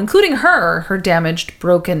to all, including her damaged,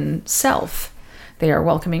 broken self. They are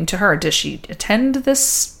welcoming to her. Does she attend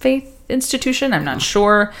this faith institution? I'm not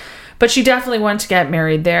sure. But she definitely wanted to get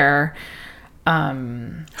married there.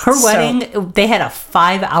 Her wedding, they had a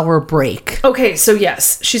 5-hour break. Okay, so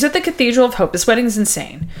yes, she's at the Cathedral of Hope. This wedding's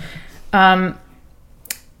insane. The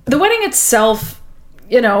wedding itself,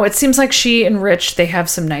 it seems like she and Rich, they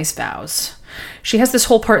have some nice vows. She has this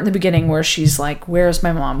whole part in the beginning where she's like, where's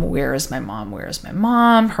my mom? Where is my mom? Where is my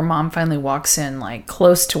mom? Her mom finally walks in like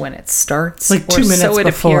close to when it starts. Like 2 minutes so it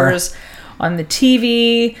before. Appears on the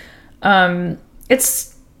TV. Then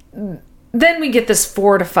we get this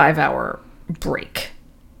 4 to 5 hour break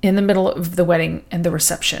in the middle of the wedding and the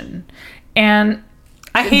reception. And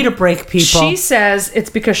I hate a break, people. She says it's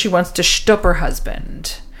because she wants to shtup her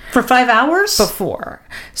husband. For 5 hours? Before.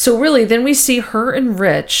 So really, then we see her and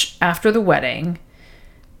Rich, after the wedding,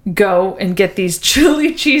 go and get these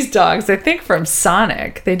chili cheese dogs, I think from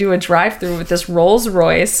Sonic. They do a drive-thru with this Rolls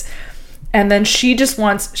Royce. And then she just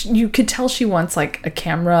wants, you could tell she wants like a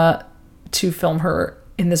camera to film her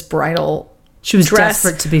in this bridal She was dress.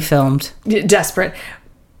 desperate to be filmed. Desperate.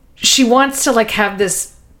 She wants to like have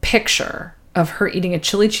this picture of her eating a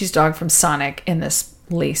chili cheese dog from Sonic in this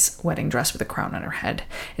lace wedding dress with a crown on her head.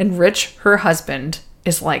 And Rich, her husband,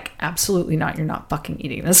 is like, absolutely not. You're not fucking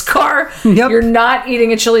eating this car. Yep. You're not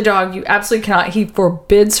eating a chili dog. You absolutely cannot. He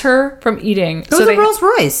forbids her from eating. It was a Rolls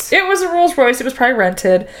Royce. It was a Rolls Royce. It was probably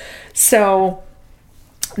rented. So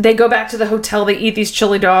they go back to the hotel. They eat these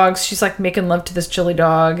chili dogs. She's like making love to this chili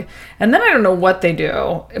dog. And then I don't know what they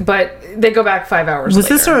do, but they go back 5 hours Was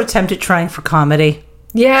later. this her attempt at trying for comedy?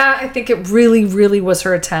 Yeah, I think it really, really was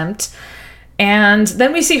her attempt. And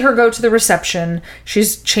then we see her go to the reception.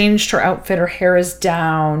 She's changed her outfit. Her hair is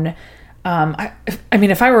down. I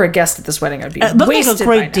mean, if I were a guest at this wedding, I'd be wasted. It looked like a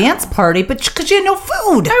great dance party, but because you had no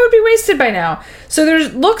food. I would be wasted by now. So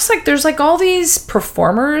looks like there's like all these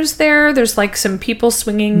performers there. There's like some people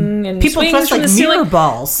swinging and people dressed like mirror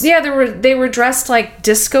balls. Yeah, they were dressed like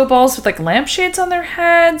disco balls with like lampshades on their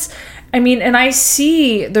heads. I mean, and I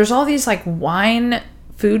see there's all these like wine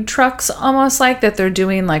food trucks, almost like that they're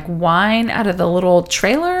doing like wine out of the little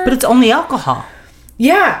trailer. But it's only alcohol.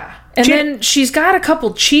 Yeah. And then she's got a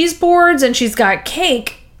couple cheese boards and she's got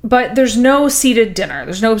cake, but there's no seated dinner.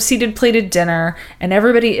 There's no seated plated dinner. And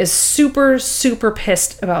everybody is super, super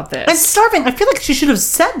pissed about this. I'm starving. I feel like she should have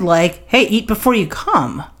said like, hey, eat before you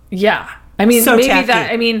come. Yeah. I mean, so maybe tacky.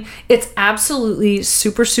 that, I mean, it's absolutely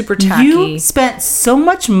super, super tacky. You spent so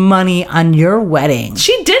much money on your wedding.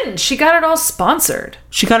 She didn't. She got it all sponsored.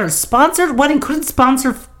 She got her sponsored wedding. Couldn't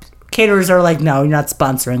sponsor. Caterers are like, no, you're not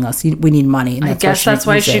sponsoring us. We need money. And I guess that's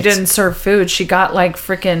why she didn't serve food. She got like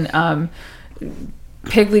freaking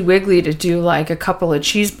Piggly Wiggly to do like a couple of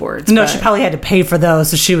cheese boards. No, she probably had to pay for those.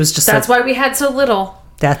 So she was just that's why we had so little.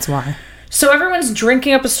 That's why. So everyone's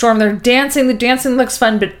drinking up a storm. They're dancing. The dancing looks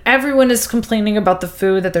fun, but everyone is complaining about the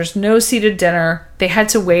food, that there's no seated dinner. They had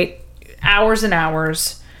to wait hours and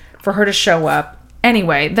hours for her to show up.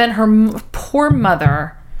 Anyway, then her poor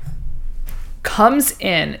mother comes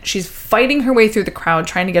in. She's fighting her way through the crowd,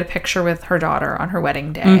 trying to get a picture with her daughter on her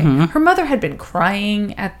wedding day. Mm-hmm. Her mother had been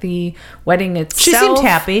crying at the wedding itself. She seemed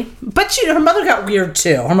happy. But her mother got weird,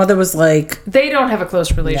 too. Her mother was like... They don't have a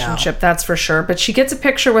close relationship, that's for sure. But she gets a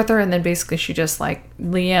picture with her, and then basically she just, like,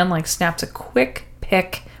 LeeAnne, like, snaps a quick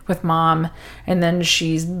pic with mom, and then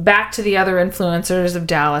she's back to the other influencers of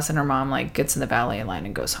Dallas, and her mom, like, gets in the valet line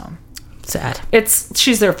and goes home. Sad.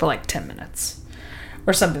 She's there for, like, 10 minutes.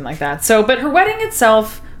 Or something like that. So, but her wedding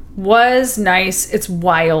itself was nice. It's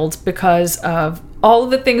wild because of all of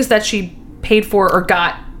the things that she paid for or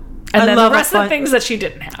got. And then the rest of the things that she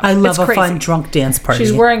didn't have. I love a fun drunk dance party.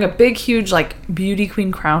 She's wearing a big, huge, like, beauty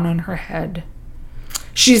queen crown on her head.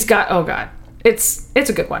 She's got, oh God. It's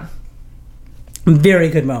a good one. Very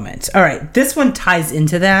good moment. All right. This one ties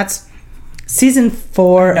into that. Season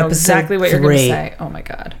 4, episode exactly what 3. You're going to say. Oh my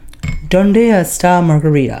God. Donde está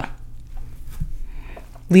Margarita?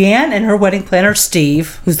 LeeAnne and her wedding planner,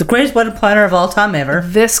 Steve, who's the greatest wedding planner of all time ever.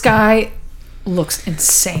 This guy looks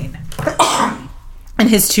insane. And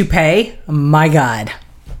his toupee, my God.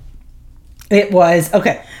 It was,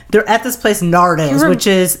 okay, They're at this place, Nardo's, which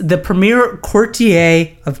is the premier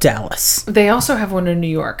courtier of Dallas. They also have one in New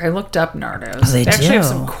York. I looked up Nardo's. Oh, they actually do. have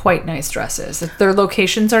some quite nice dresses. Their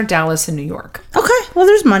locations are Dallas and New York. Okay, well,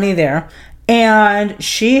 there's money there. And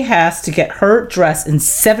she has to get her dress in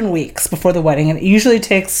 7 weeks before the wedding. And it usually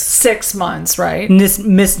takes 6 months, right?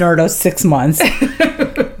 Miss Nardo 6 months.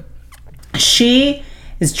 She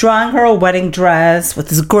is drawing her a wedding dress with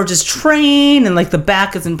this gorgeous train. And like the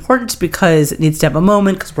back is important because it needs to have a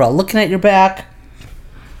moment because we're all looking at your back.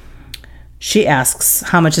 She asks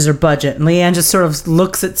how much is her budget. And LeeAnne just sort of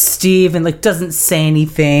looks at Steve and like doesn't say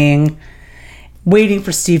anything. Waiting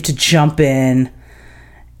for Steve to jump in.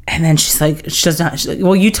 And then she's like, she's like,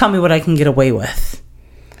 well, you tell me what I can get away with.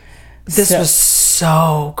 This was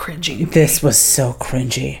so cringy. This was so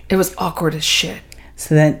cringy. It was awkward as shit.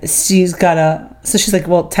 So then she's like,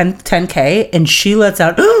 well, 10K. And she lets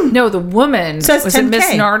out. No, the woman. Says was 10K. It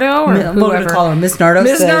Miss Nardo or whoever? What would we call her? Miss Nardo.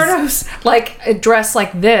 Miss Nardo's, like, a dress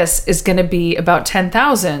like this is going to be about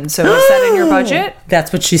 10,000. So is that in your budget?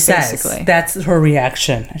 That's what she says. Basically. That's her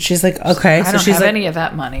reaction. She's like, okay. I don't have any of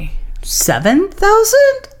that money. 7,000?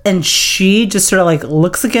 And she just sort of like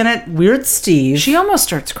looks again at weird Steve. She almost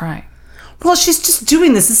starts crying. Well, she's just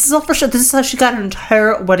doing this. This is all for sure. This is how she got her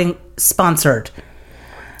entire wedding sponsored.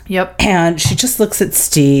 Yep. And she just looks at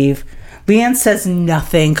Steve. LeeAnne says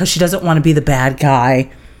nothing because she doesn't want to be the bad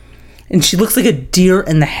guy. And she looks like a deer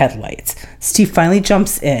in the headlights. Steve finally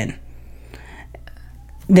jumps in.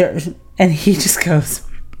 And he just goes,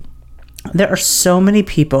 there are so many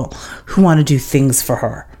people who want to do things for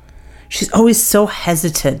her. She's always so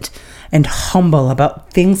hesitant and humble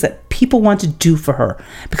about things that people want to do for her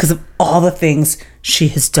because of all the things she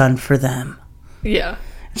has done for them. Yeah.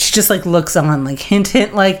 She just like looks on, like hint,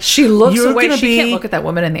 hint, like she looks away. She can't look at that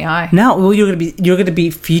woman in the eye. No, well, you're gonna be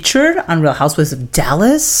featured on Real Housewives of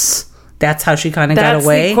Dallas. That's how she kind of got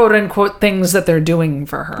away. That's the quote unquote things that they're doing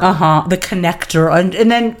for her. The connector,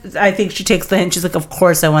 and then I think she takes the hint. She's like, "Of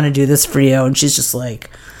course, I want to do this for you," and she's just like,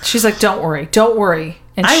 "Don't worry."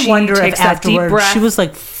 And I wonder if afterward she was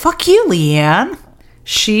like, "Fuck you, LeeAnne."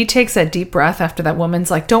 She takes that deep breath after that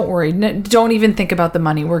woman's like, "Don't worry, don't even think about the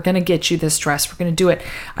money. We're gonna get you this dress. We're gonna do it."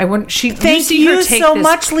 Thank you so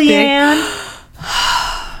much, LeeAnne.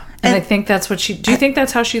 And I think that's what she... Do you think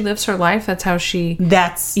that's how she lives her life? That's how she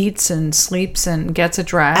eats and sleeps and gets a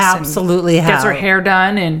dress? Absolutely. And gets her hair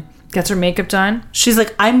done and gets her makeup done? She's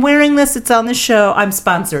like, I'm wearing this. It's on the show. I'm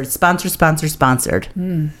sponsored. Sponsored.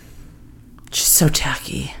 She's so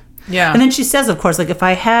tacky. Yeah. And then she says, of course, like, if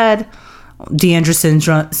I had Deandra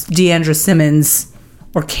Simmons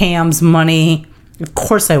or Cam's money, of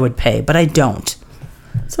course I would pay, but I don't.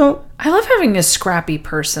 So I love having a scrappy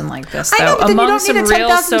person like this, though. I know, but among some real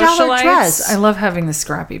socialites, dress. I love having a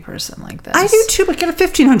scrappy person like this. I do too, but get a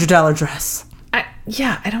 $1,500 dress. I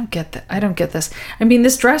don't get that. I don't get this. I mean,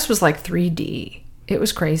 this dress was like 3D. It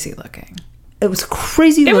was crazy looking. It was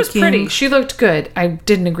crazy looking. It was pretty. She looked good. I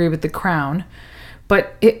didn't agree with the crown,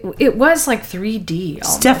 but it was like 3D.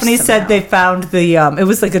 Stephanie said they found the it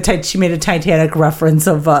was like she made a Titanic reference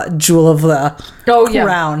of Jewel of the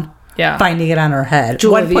Crown. Yeah. Finding it on her head.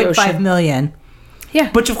 $1.5 million. Yeah.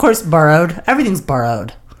 Which, of course, borrowed. Everything's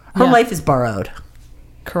borrowed. Her life is borrowed.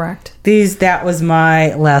 Correct. That was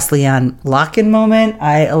my last LeeAnne Locken moment.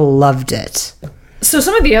 I loved it. So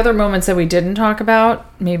some of the other moments that we didn't talk about,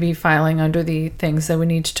 maybe filing under the things that we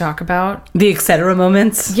need to talk about. The etc.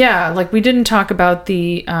 moments? Yeah. Like we didn't talk about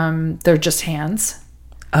the, they're just hands.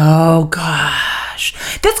 Oh, gosh.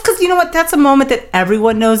 That's because, you know what? That's a moment that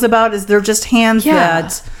everyone knows about is they're just hands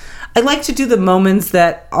that... I like to do the moments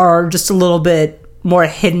that are just a little bit more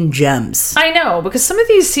hidden gems. I know, because some of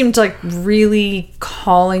these seemed like really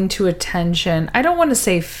calling to attention. I don't want to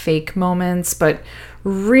say fake moments, but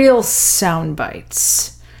real sound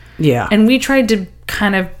bites. Yeah. And we tried to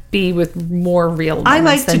kind of be with more real moments I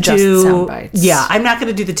like than to just do sound bites. Yeah, I'm not going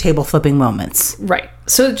to do the table flipping moments. Right.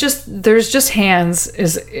 So there's just hands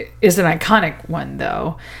is an iconic one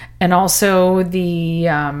though. And also the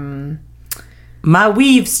my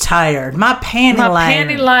weave's tired. My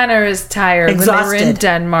panty liner is tired. Exhausted. When they were in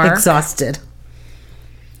Denmark. Exhausted.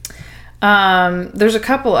 There's a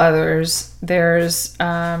couple others. There's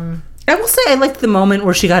I will say I liked the moment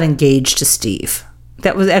where she got engaged to Steve.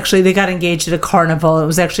 That was actually, they got engaged at a carnival. It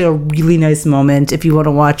was actually a really nice moment. If you want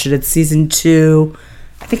to watch it, it's season 2,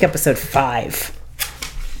 I think episode 6,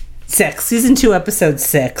 season 2, episode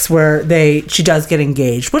 6, where she does get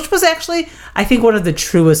engaged, which was actually, I think, one of the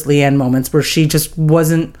truest LeeAnne moments where she just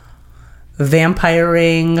wasn't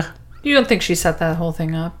vampiring. You don't think she set that whole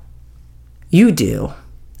thing up? You do.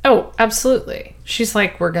 Oh, absolutely. She's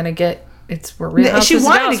like, we're going to get We're Real Houses she of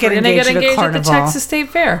wanted Dallas. to get We're gonna engaged get at a engaged at the carnival. Texas State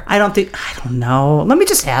Fair. I don't know. Let me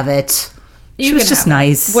just have it. She was just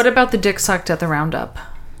nice. What about the dick sucked at the roundup?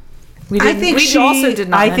 We also did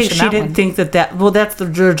not I mention think she that didn't one. think that. Well, that's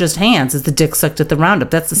they're just hands. Is the dick sucked at the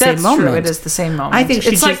roundup? That's the same moment. That's true. It is the same moment. I think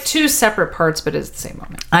it's like two separate parts, but it's the same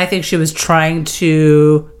moment. I think she was trying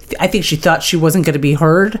to. I think she thought she wasn't going to be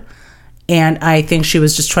heard, and I think she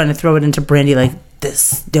was just trying to throw it into Brandy like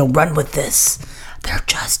this. They'll run with this. They're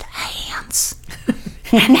just hands,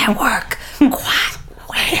 and they work quite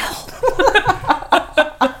well.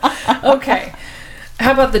 Okay.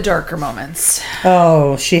 How about the darker moments?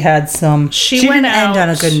 Oh, she had some. She went didn't end out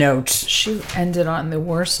on a good note. She ended on the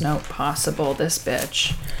worst note possible, this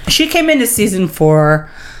bitch. She came into season 4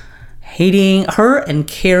 hating her and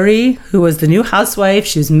Carrie, who was the new housewife.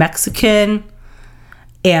 She was Mexican.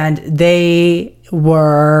 And they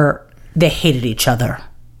hated each other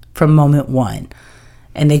from moment one.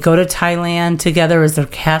 And they go to Thailand together as their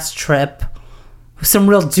cast trip. Some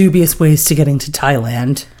real dubious ways to getting to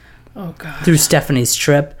Thailand. Oh, God. Through Stephanie's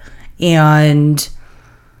trip. And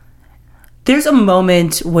there's a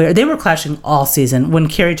moment where they were clashing all season. When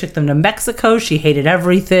Carrie took them to Mexico, she hated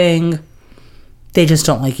everything. They just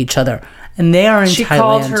don't like each other. And they are in Thailand. She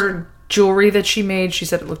called her jewelry that she made, she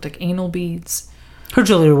said it looked like anal beads. Her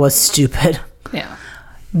jewelry was stupid. Yeah.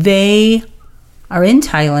 They are in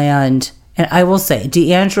Thailand. And I will say,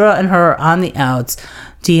 Deandra and her are on the outs.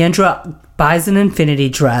 Deandra buys an infinity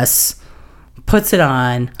dress. Puts it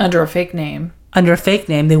on. Under a fake name.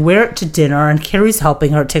 They wear it to dinner, and Carrie's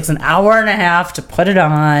helping her. It takes an hour and a half to put it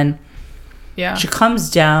on. Yeah. She comes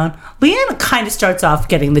down. LeeAnne kind of starts off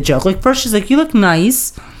getting the joke. Like, first she's like, you look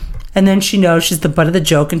nice. And then she knows she's the butt of the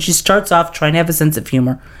joke, and she starts off trying to have a sense of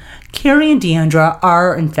humor. Carrie and Deandra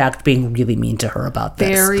are, in fact, being really mean to her about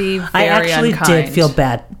this. Very, very I actually unkind. did feel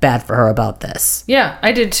bad for her about this. Yeah,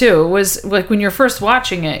 I did too. It was like when you're first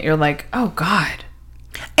watching it, you're like, oh, God.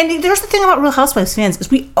 And there's the thing about Real Housewives fans is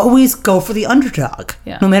we always go for the underdog.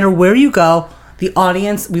 Yeah. No matter where you go, the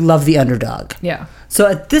audience, we love the underdog. Yeah. So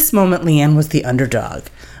at this moment, LeeAnne was the underdog.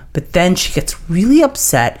 But then she gets really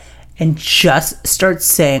upset and just starts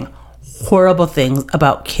saying horrible things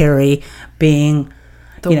about Carrie being,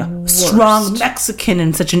 strong Mexican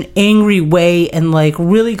in such an angry way and like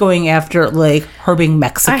really going after like her being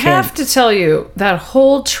Mexican. I have to tell you, that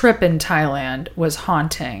whole trip in Thailand was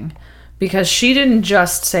haunting because she didn't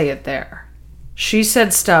just say it there. She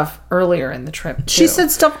said stuff earlier in the trip, too. She said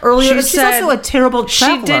stuff earlier. She's also a terrible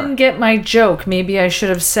traveler. She didn't get my joke. Maybe I should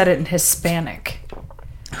have said it in Hispanic.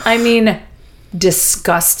 I mean,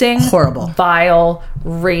 disgusting. Horrible. Vile.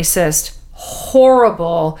 Racist.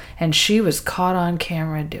 Horrible. And she was caught on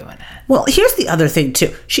camera doing it. Well, here's the other thing,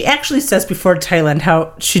 too. She actually says before Thailand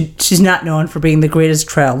how she's not known for being the greatest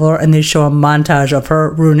traveler, and they show a montage of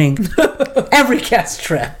her ruining every guest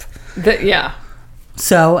trip. Yeah.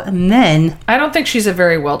 So, and then... I don't think she's a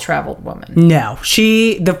very well-traveled woman. No.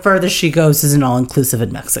 The furthest she goes is an all-inclusive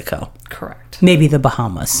in Mexico. Correct. Maybe the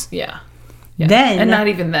Bahamas. Yeah. Then... And not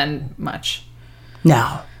even then much.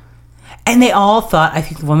 No. And they all thought, I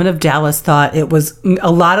think the women of Dallas thought it was...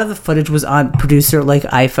 A lot of the footage was on producer, like,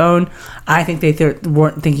 iPhone. I think they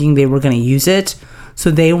weren't thinking they were going to use it. So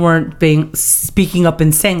they weren't speaking up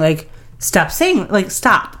and saying, like,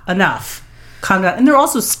 stop, enough. Calm down. And they're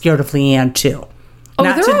also scared of LeeAnne, too. Oh,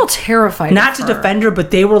 they're all terrified. Not to defend her, but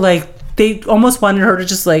they were like, they almost wanted her to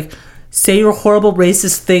just like say your horrible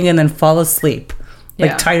racist thing and then fall asleep.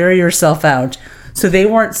 Like tire yourself out. So they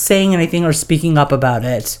weren't saying anything or speaking up about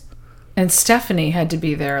it. And Stephanie had to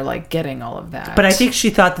be there like getting all of that. But I think she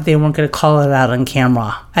thought that they weren't going to call it out on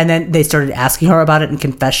camera. And then they started asking her about it in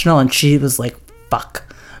confessional, and she was like,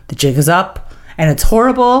 fuck. The jig is up and it's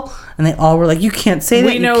horrible. And they all were like, you can't say that.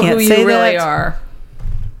 We know who you really are.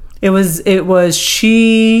 It was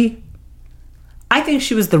she. I think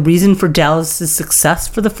she was the reason for Dallas's success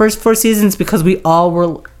for the first 4 seasons, because we all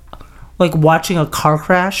were like watching a car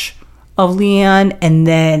crash of LeeAnne, and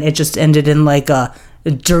then it just ended in like a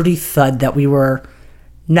dirty thud that we were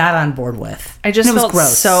not on board with. I just felt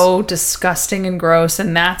so disgusting and gross,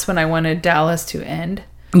 and that's when I wanted Dallas to end.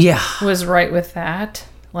 Yeah, was right with that.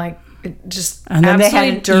 Like it just and then they had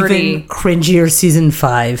an dirty, even cringier season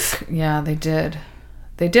 5. Yeah, they did.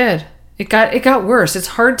 They did. It got worse. It's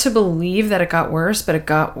hard to believe that it got worse, but it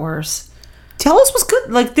got worse. Dallas was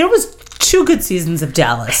good. Like, there was 2 good seasons of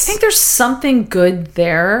Dallas. I think there's something good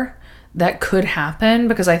there that could happen,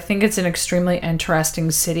 because I think it's an extremely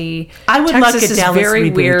interesting city. I would Texas like a is Dallas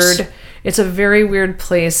very reboot. Weird. It's a very weird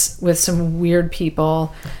place with some weird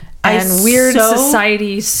people, and weird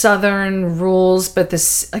society, Southern rules, but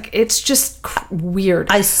this, like, it's just weird.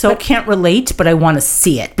 I can't relate, but I want to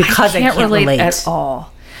see it because I can't relate at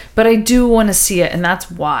all. But I do want to see it, and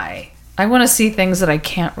that's why. I want to see things that I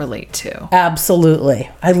can't relate to. Absolutely.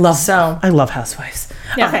 I love Housewives.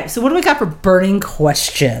 Yeah. Okay, so what do we got for burning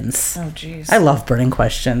questions? Oh, jeez. I love burning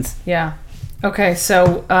questions. Yeah. Okay,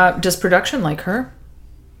 so does production like her?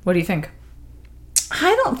 What do you think?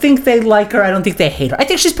 I don't think they like her. I don't think they hate her. I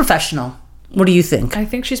think she's professional. What do you think? I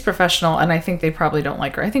think she's professional, and I think they probably don't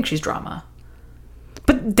like her. I think she's drama.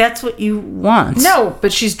 But that's what you want. No,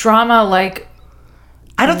 but she's drama, like...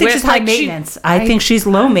 I don't think she's high maintenance. I think she's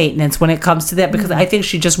low maintenance when it comes to that because I think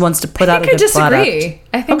she just wants to put out a good product. I disagree.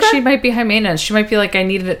 I think she might be high maintenance. She might be like, I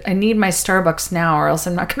need my Starbucks now or else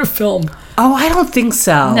I'm not going to film. Oh, I don't think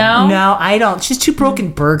so. No? No, I don't. She's too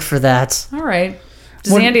broken bird for that. All right.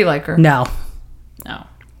 Does Andy like her? No. No.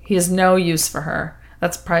 He has no use for her.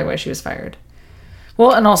 That's probably why she was fired.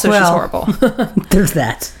 Well, and also she's horrible. There's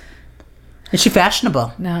that. Is she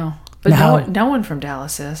fashionable? No. But no one from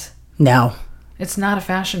Dallas is. No. It's not a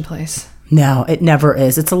fashion place. No, it never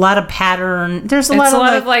is. It's a lot of pattern. There's a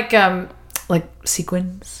lot of like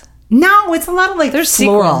sequins. No, it's a lot of like there's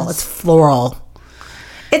floral. Sequins. It's floral.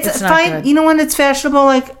 It's fine. Good. You know when it's fashionable,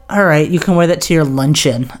 like, all right, you can wear that to your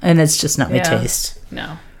luncheon, and it's just not my taste.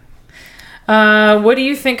 No. What do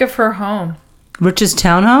you think of her home? Rich's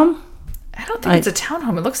townhome? I don't think it's a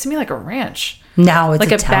townhome. It looks to me like a ranch. No, it's like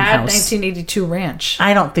a bad townhouse. 1982 ranch.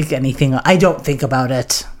 I don't think anything. I don't think about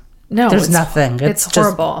it. No, there's nothing. It's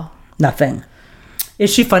horrible. Nothing. Is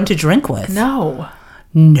she fun to drink with? No.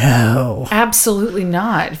 Absolutely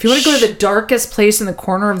not. If you want to go to the darkest place in the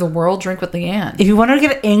corner of the world, drink with LeeAnne. If you want to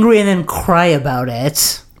get angry and then cry about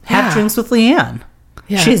it, have drinks with LeeAnne.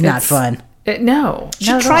 Yeah, she's not fun.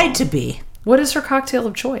 She tried to be. What is her cocktail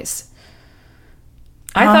of choice?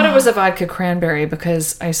 I thought it was a vodka cranberry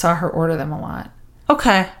because I saw her order them a lot.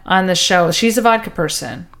 Okay. On the show. She's a vodka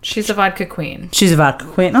person. She's a vodka queen. She's a vodka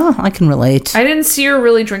queen. Oh, I can relate. I didn't see her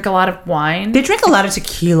really drink a lot of wine. They drink a lot of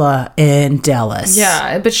tequila in Dallas.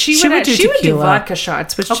 Yeah, but she would do vodka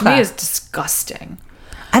shots, which to me is disgusting.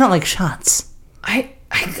 I don't like shots. I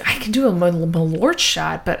can do a Malort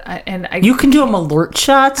shot, but you can do a Malort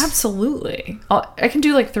shot? Absolutely. I can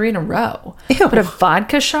do like 3 in a row. Ew. But a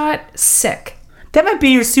vodka shot, sick. That might be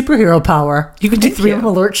your superhero power. You can do 3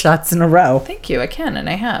 Malort shots in a row. Thank you. I can, and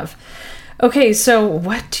I have. Okay, so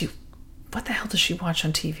what the hell does she watch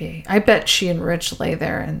on TV? I bet she and Rich lay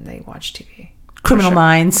there and they watch TV. Criminal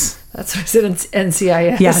Minds. That's what it's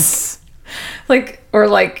NCIS. Yes.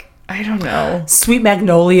 I don't know. Sweet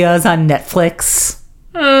Magnolias on Netflix.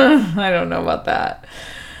 I don't know about that.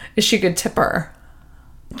 Is she a good tipper?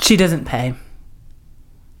 She doesn't pay.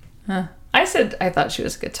 Huh. I thought she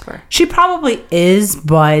was a good tipper. She probably is,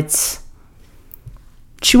 but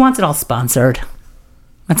she wants it all sponsored.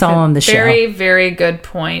 That's all on the show. Very, very good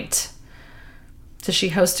point. Does she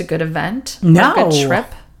host a good event? No. A good trip?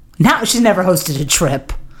 No, she's never hosted a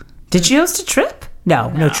trip. Did she host a trip?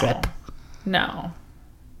 No trip. No.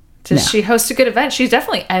 Does she host a good event? She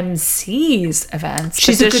definitely MCs events.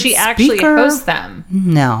 Does she actually host them?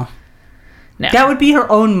 No. That would be her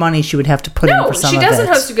own money she would have to put in for some of it. No, she doesn't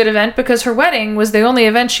host a good event because her wedding was the only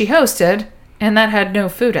event she hosted, and that had no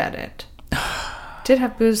food at it. Did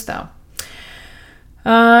have booze, though.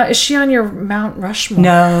 Is she on your Mount Rushmore?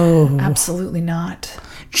 No. Absolutely not.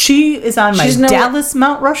 She is on my Dallas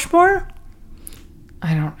Mount Rushmore?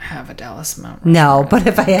 I don't have a Dallas Mount Rushmore. No, but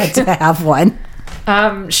if I had to have one.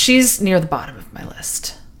 She's near the bottom of my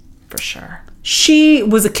list, for sure. She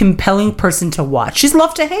was a compelling person to watch. She's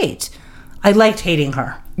love to hate. I liked hating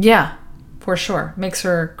her. Yeah, for sure. Makes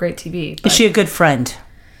her great TV. Is she a good friend?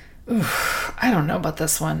 Oof, I don't know about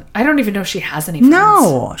this one. I don't even know if she has any friends.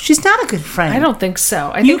 No, she's not a good friend. I don't think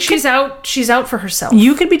so. I think she's out for herself.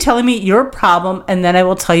 You could be telling me your problem, and then I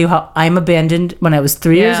will tell you how I'm abandoned when I was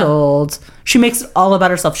 3 years old. She makes it all about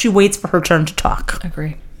herself. She waits for her turn to talk.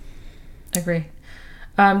 Agree.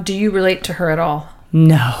 Do you relate to her at all?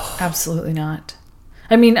 No. Absolutely not.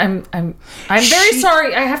 I mean, I'm very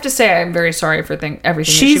sorry. I have to say, I'm very sorry for everything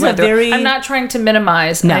she went through. I'm not trying to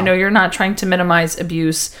minimize. No. I know you're not trying to minimize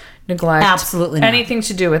abuse, neglect. Absolutely not. Anything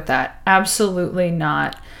to do with that. Absolutely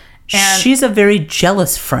not. And she's a very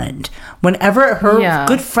jealous friend. Whenever her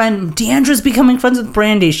good friend, Deandra's becoming friends with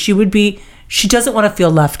Brandy, she doesn't want to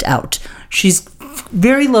feel left out. She's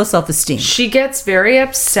very low self-esteem. She gets very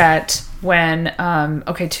upset when,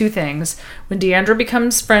 two things. When Deandra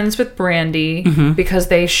becomes friends with Brandy because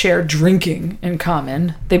they share drinking in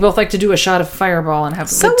common. They both like to do a shot of Fireball and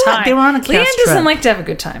have a good time. They were on a cast LeeAnne doesn't like to have a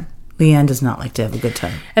good time. LeeAnne does not like to have a good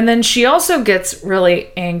time. And then she also gets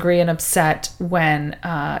really angry and upset when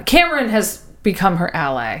Cameron has become her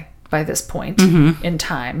ally by this point in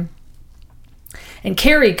time. And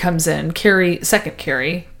Carrie comes in. Second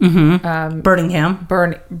Carrie. Brittingham.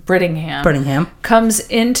 Comes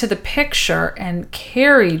into the picture, and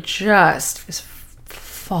Carrie just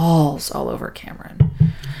falls all over Cameron.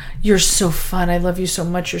 You're so fun. I love you so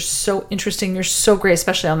much. You're so interesting. You're so great,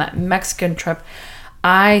 especially on that Mexican trip.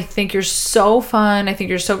 I think you're so fun. I think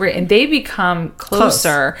you're so great. And they become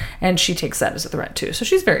closer, and she takes that as a threat too. So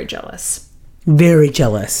she's very jealous. Very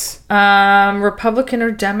jealous. Republican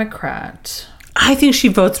or Democrat? I think she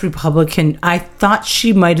votes Republican. I thought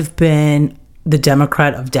she might have been the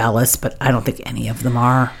Democrat of Dallas, but I don't think any of them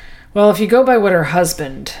are. Well, if you go by what her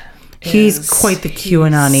husband He's quite the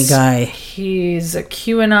QAnon-y guy. He's a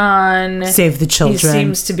QAnon. Save the children. He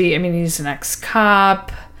seems to be, he's an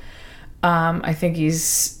ex-cop. I think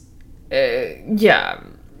he's,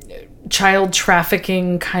 child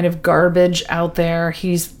trafficking kind of garbage out there.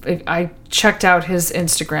 I checked out his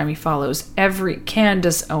Instagram. He follows every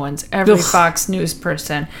Candace Owens, every Fox News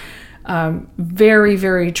person. Very,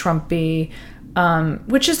 very Trumpy.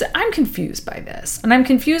 Which is, I'm confused by this. And I'm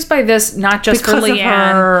confused by this not just because for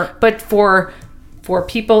LeeAnne, but for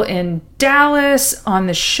people in Dallas on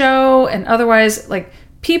the show and otherwise, like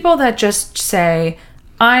people that just say,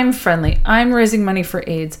 I'm friendly, I'm raising money for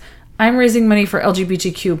AIDS, I'm raising money for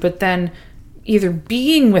LGBTQ, but then either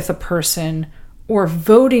being with a person or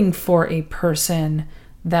voting for a person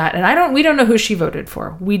that, and we don't know who she voted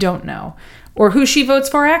for. We don't know. Or who she votes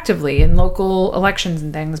for actively in local elections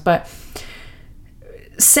and things, but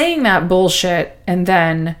saying that bullshit and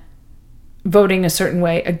then voting a certain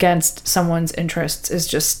way against someone's interests is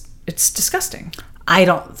just, it's disgusting. I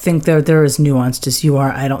don't think they're as nuanced as you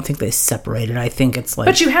are. I don't think they separate it. I think it's like...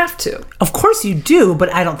 But you have to. Of course you do,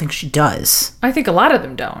 but I don't think she does. I think a lot of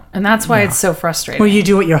them don't. And that's why it's so frustrating. Well, you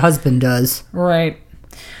do what your husband does. Right.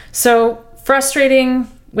 So, frustrating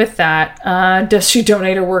with that. Does she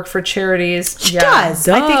donate her work for charities? She does.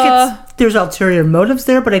 Duh. I think there's ulterior motives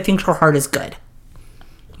there, but I think her heart is good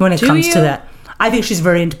when it comes to that. I think she's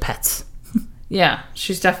very into pets. Yeah,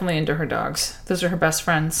 she's definitely into her dogs. Those are her best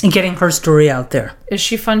friends. And getting her story out there. Is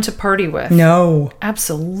she fun to party with? No.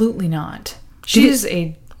 Absolutely not. She's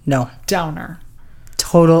a downer.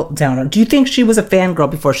 Total downer. Do you think she was a fangirl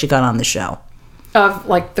before she got on the show? Of,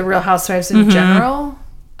 like, the Real Housewives in general?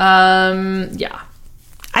 Yeah.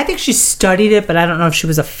 I think she studied it, but I don't know if she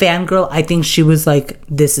was a fangirl. I think she was like,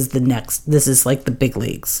 this is like the big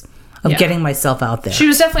leagues of getting myself out there. She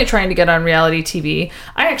was definitely trying to get on reality TV.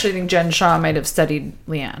 I actually think Jen Shaw might have studied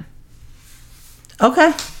LeeAnne.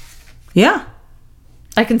 Okay. Yeah.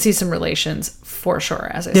 I can see some relations for sure,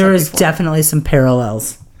 as I said There is before. definitely some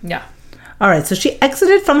parallels. Yeah. All right, so she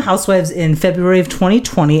exited from Housewives in February of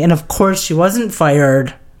 2020, and of course she wasn't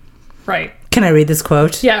fired. Right. Can I read this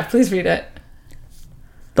quote? Yeah, please read it.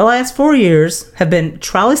 The last 4 years have been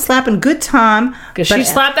trolley slapping good time. Because she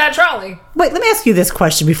slapped that trolley. Wait, let me ask you this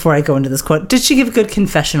question before I go into this quote. Did she give good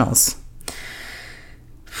confessionals?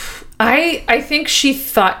 I think she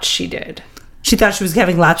thought she did. She thought she was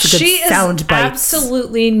having lots of good sound bites.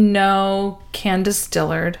 Absolutely no Candace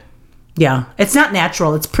Dillard. Yeah. It's not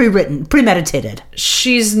natural. It's pre-written, premeditated.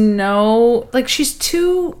 She has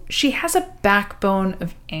a backbone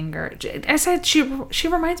of anger. I said she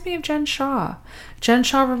reminds me of Jen Shaw. Jen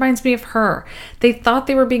Shaw reminds me of her. They thought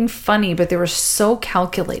they were being funny, but they were so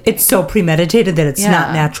calculated. It's so premeditated that it's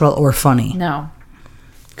not natural or funny. No.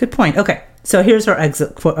 Good point. Okay. So here's our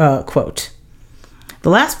exit quote. The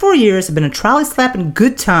last 4 years have been a trolley slapping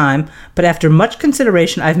good time, but after much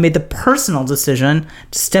consideration, I've made the personal decision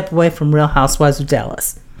to step away from Real Housewives of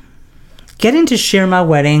Dallas. Getting to share my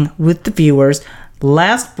wedding with the viewers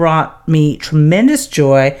last brought me tremendous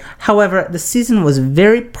joy. However, the season was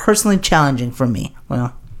very personally challenging for me.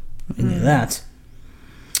 Well, I knew that.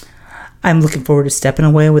 I'm looking forward to stepping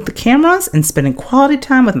away with the cameras and spending quality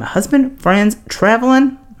time with my husband, friends,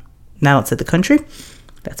 traveling. Not outside the country.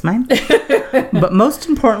 That's mine. But most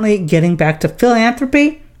importantly, getting back to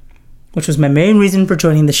philanthropy, which was my main reason for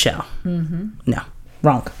joining the show. Mm-hmm. No,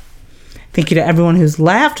 wrong. Thank you to everyone who's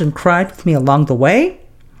laughed and cried with me along the way.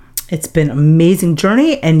 It's been an amazing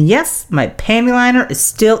journey. And yes, my panty liner is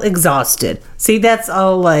still exhausted. See, that's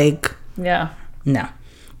all like... Yeah. No.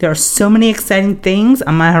 There are so many exciting things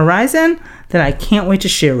on my horizon that I can't wait to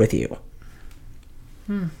share with you.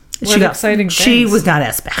 What exciting things? She was not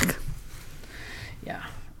asked back. Yeah.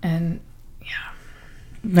 And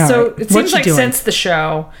All so right. it seems like since the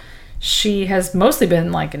show, she has mostly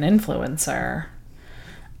been like an influencer.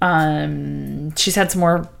 She's had some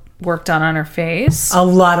more work done on her face. A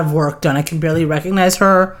lot of work done. I can barely recognize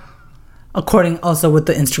her. According also with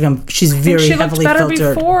the Instagram, she's very heavily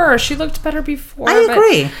filtered. She looked better before. I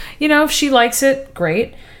agree. But, you know, if she likes it,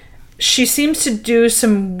 great. She seems to do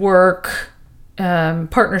some work,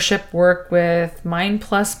 partnership work with Mind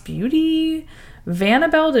Plus Beauty,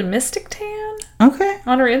 Vanabeld and Mystic Tan. Okay.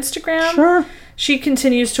 On her Instagram. Sure. She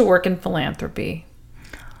continues to work in philanthropy.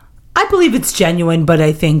 I believe it's genuine, but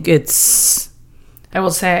I think it's... I will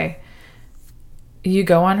say, you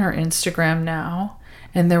go on her Instagram now,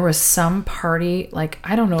 and there was some party, like,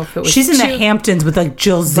 I don't know if it was... She's in the Hamptons with, like,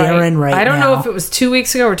 Jill Zarin right now. I don't know if it was 2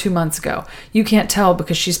 weeks ago or 2 months ago. You can't tell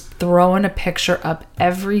because she's throwing a picture up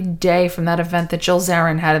every day from that event that Jill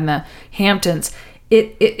Zarin had in the Hamptons.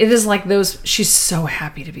 It is like those... She's so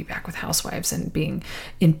happy to be back with Housewives and being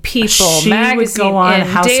in People, Magazine,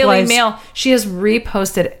 and Daily Mail. She has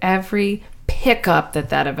reposted every pickup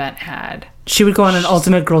that event had. She would go on an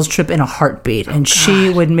Ultimate Girls Trip in a heartbeat, and she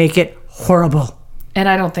would make it horrible. And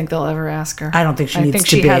I don't think they'll ever ask her. I don't think she needs to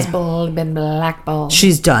be. I think she has been blackballed.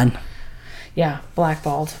 She's done. Yeah,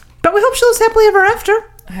 blackballed. But we hope she lives happily ever after.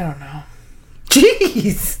 I don't know.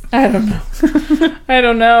 Jeez. I don't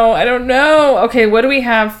know. I don't know. Okay, what do we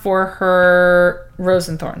have for her rose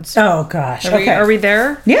and thorns? Oh, gosh. Are we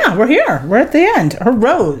there? Yeah, we're here. We're at the end. Her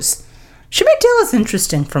rose. She made Dallas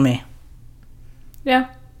interesting for me. Yeah.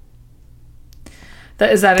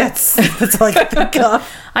 Is that it? That's all I can think of.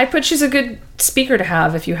 I put she's a good speaker to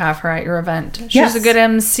have if you have her at your event. She's a good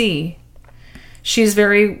MC. She's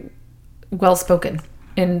very well spoken.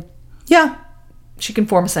 Yeah. She can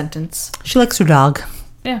form a sentence. She likes her dog.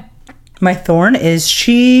 Yeah. My thorn is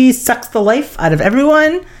she sucks the life out of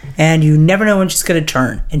everyone, and you never know when she's going to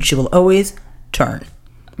turn, and she will always turn.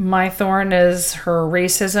 My thorn is her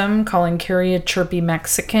racism, calling Carrie a chirpy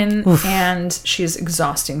Mexican, and she's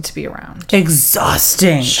exhausting to be around.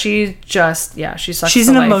 Exhausting. She sucks She's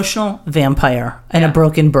an emotional vampire and a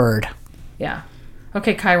broken bird. Yeah.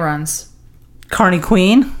 Okay, Chirons. Carney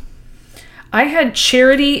Queen. I had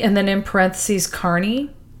Charity and then in parentheses Carney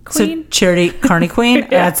Queen. So Charity, Carney Queen.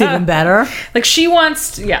 That's even better. Like she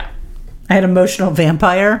wants I had emotional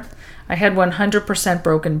vampire. I had 100%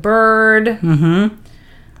 broken bird. Mm-hmm.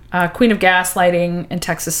 Queen of Gaslighting, and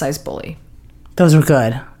Texas Size Bully. Those were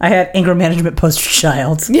good. I had anger management poster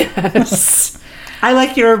child. Yes. I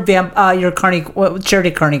like your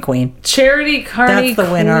Charity Carney Queen. Charity Carney Queen. That's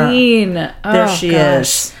the winner. There she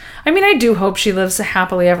is. I mean, I do hope she lives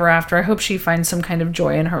happily ever after. I hope she finds some kind of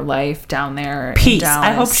joy in her life down there. Peace.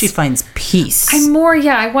 I hope she finds peace.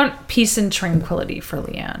 I want peace and tranquility for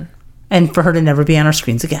LeeAnne. And for her to never be on our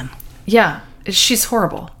screens again. Yeah. She's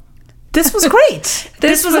horrible. This was great.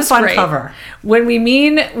 This was a fun cover. When we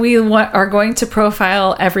are going to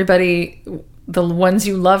profile everybody, the ones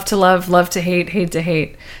you love to love, love to hate to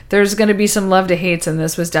hate. There's going to be some love to hates, and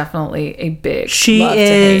this was definitely a big She love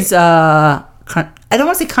is, to hate. I don't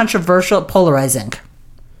want to say controversial, polarizing.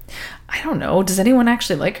 I don't know. Does anyone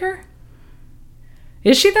actually like her?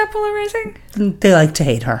 Is she that polarizing? They like to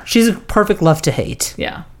hate her. She's a perfect love to hate.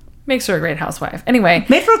 Yeah. Makes her a great housewife. Anyway.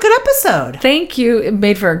 Made for a good episode. Thank you. It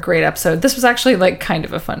made for a great episode. This was actually like kind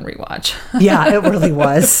of a fun rewatch. Yeah, it really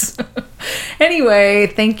was. Anyway,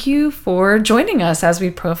 thank you for joining us as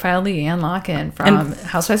we profile LeeAnne Locken from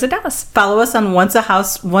Housewives of Dallas. Follow us on Once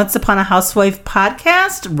Upon a Housewife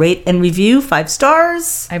podcast. Rate and review 5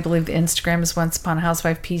 stars. I believe the Instagram is Once Upon a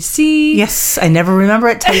Housewife PC. Yes, I never remember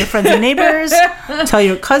it. Tell your friends and neighbors. Tell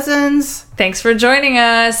your cousins. Thanks for joining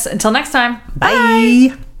us. Until next time.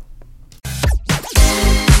 Bye.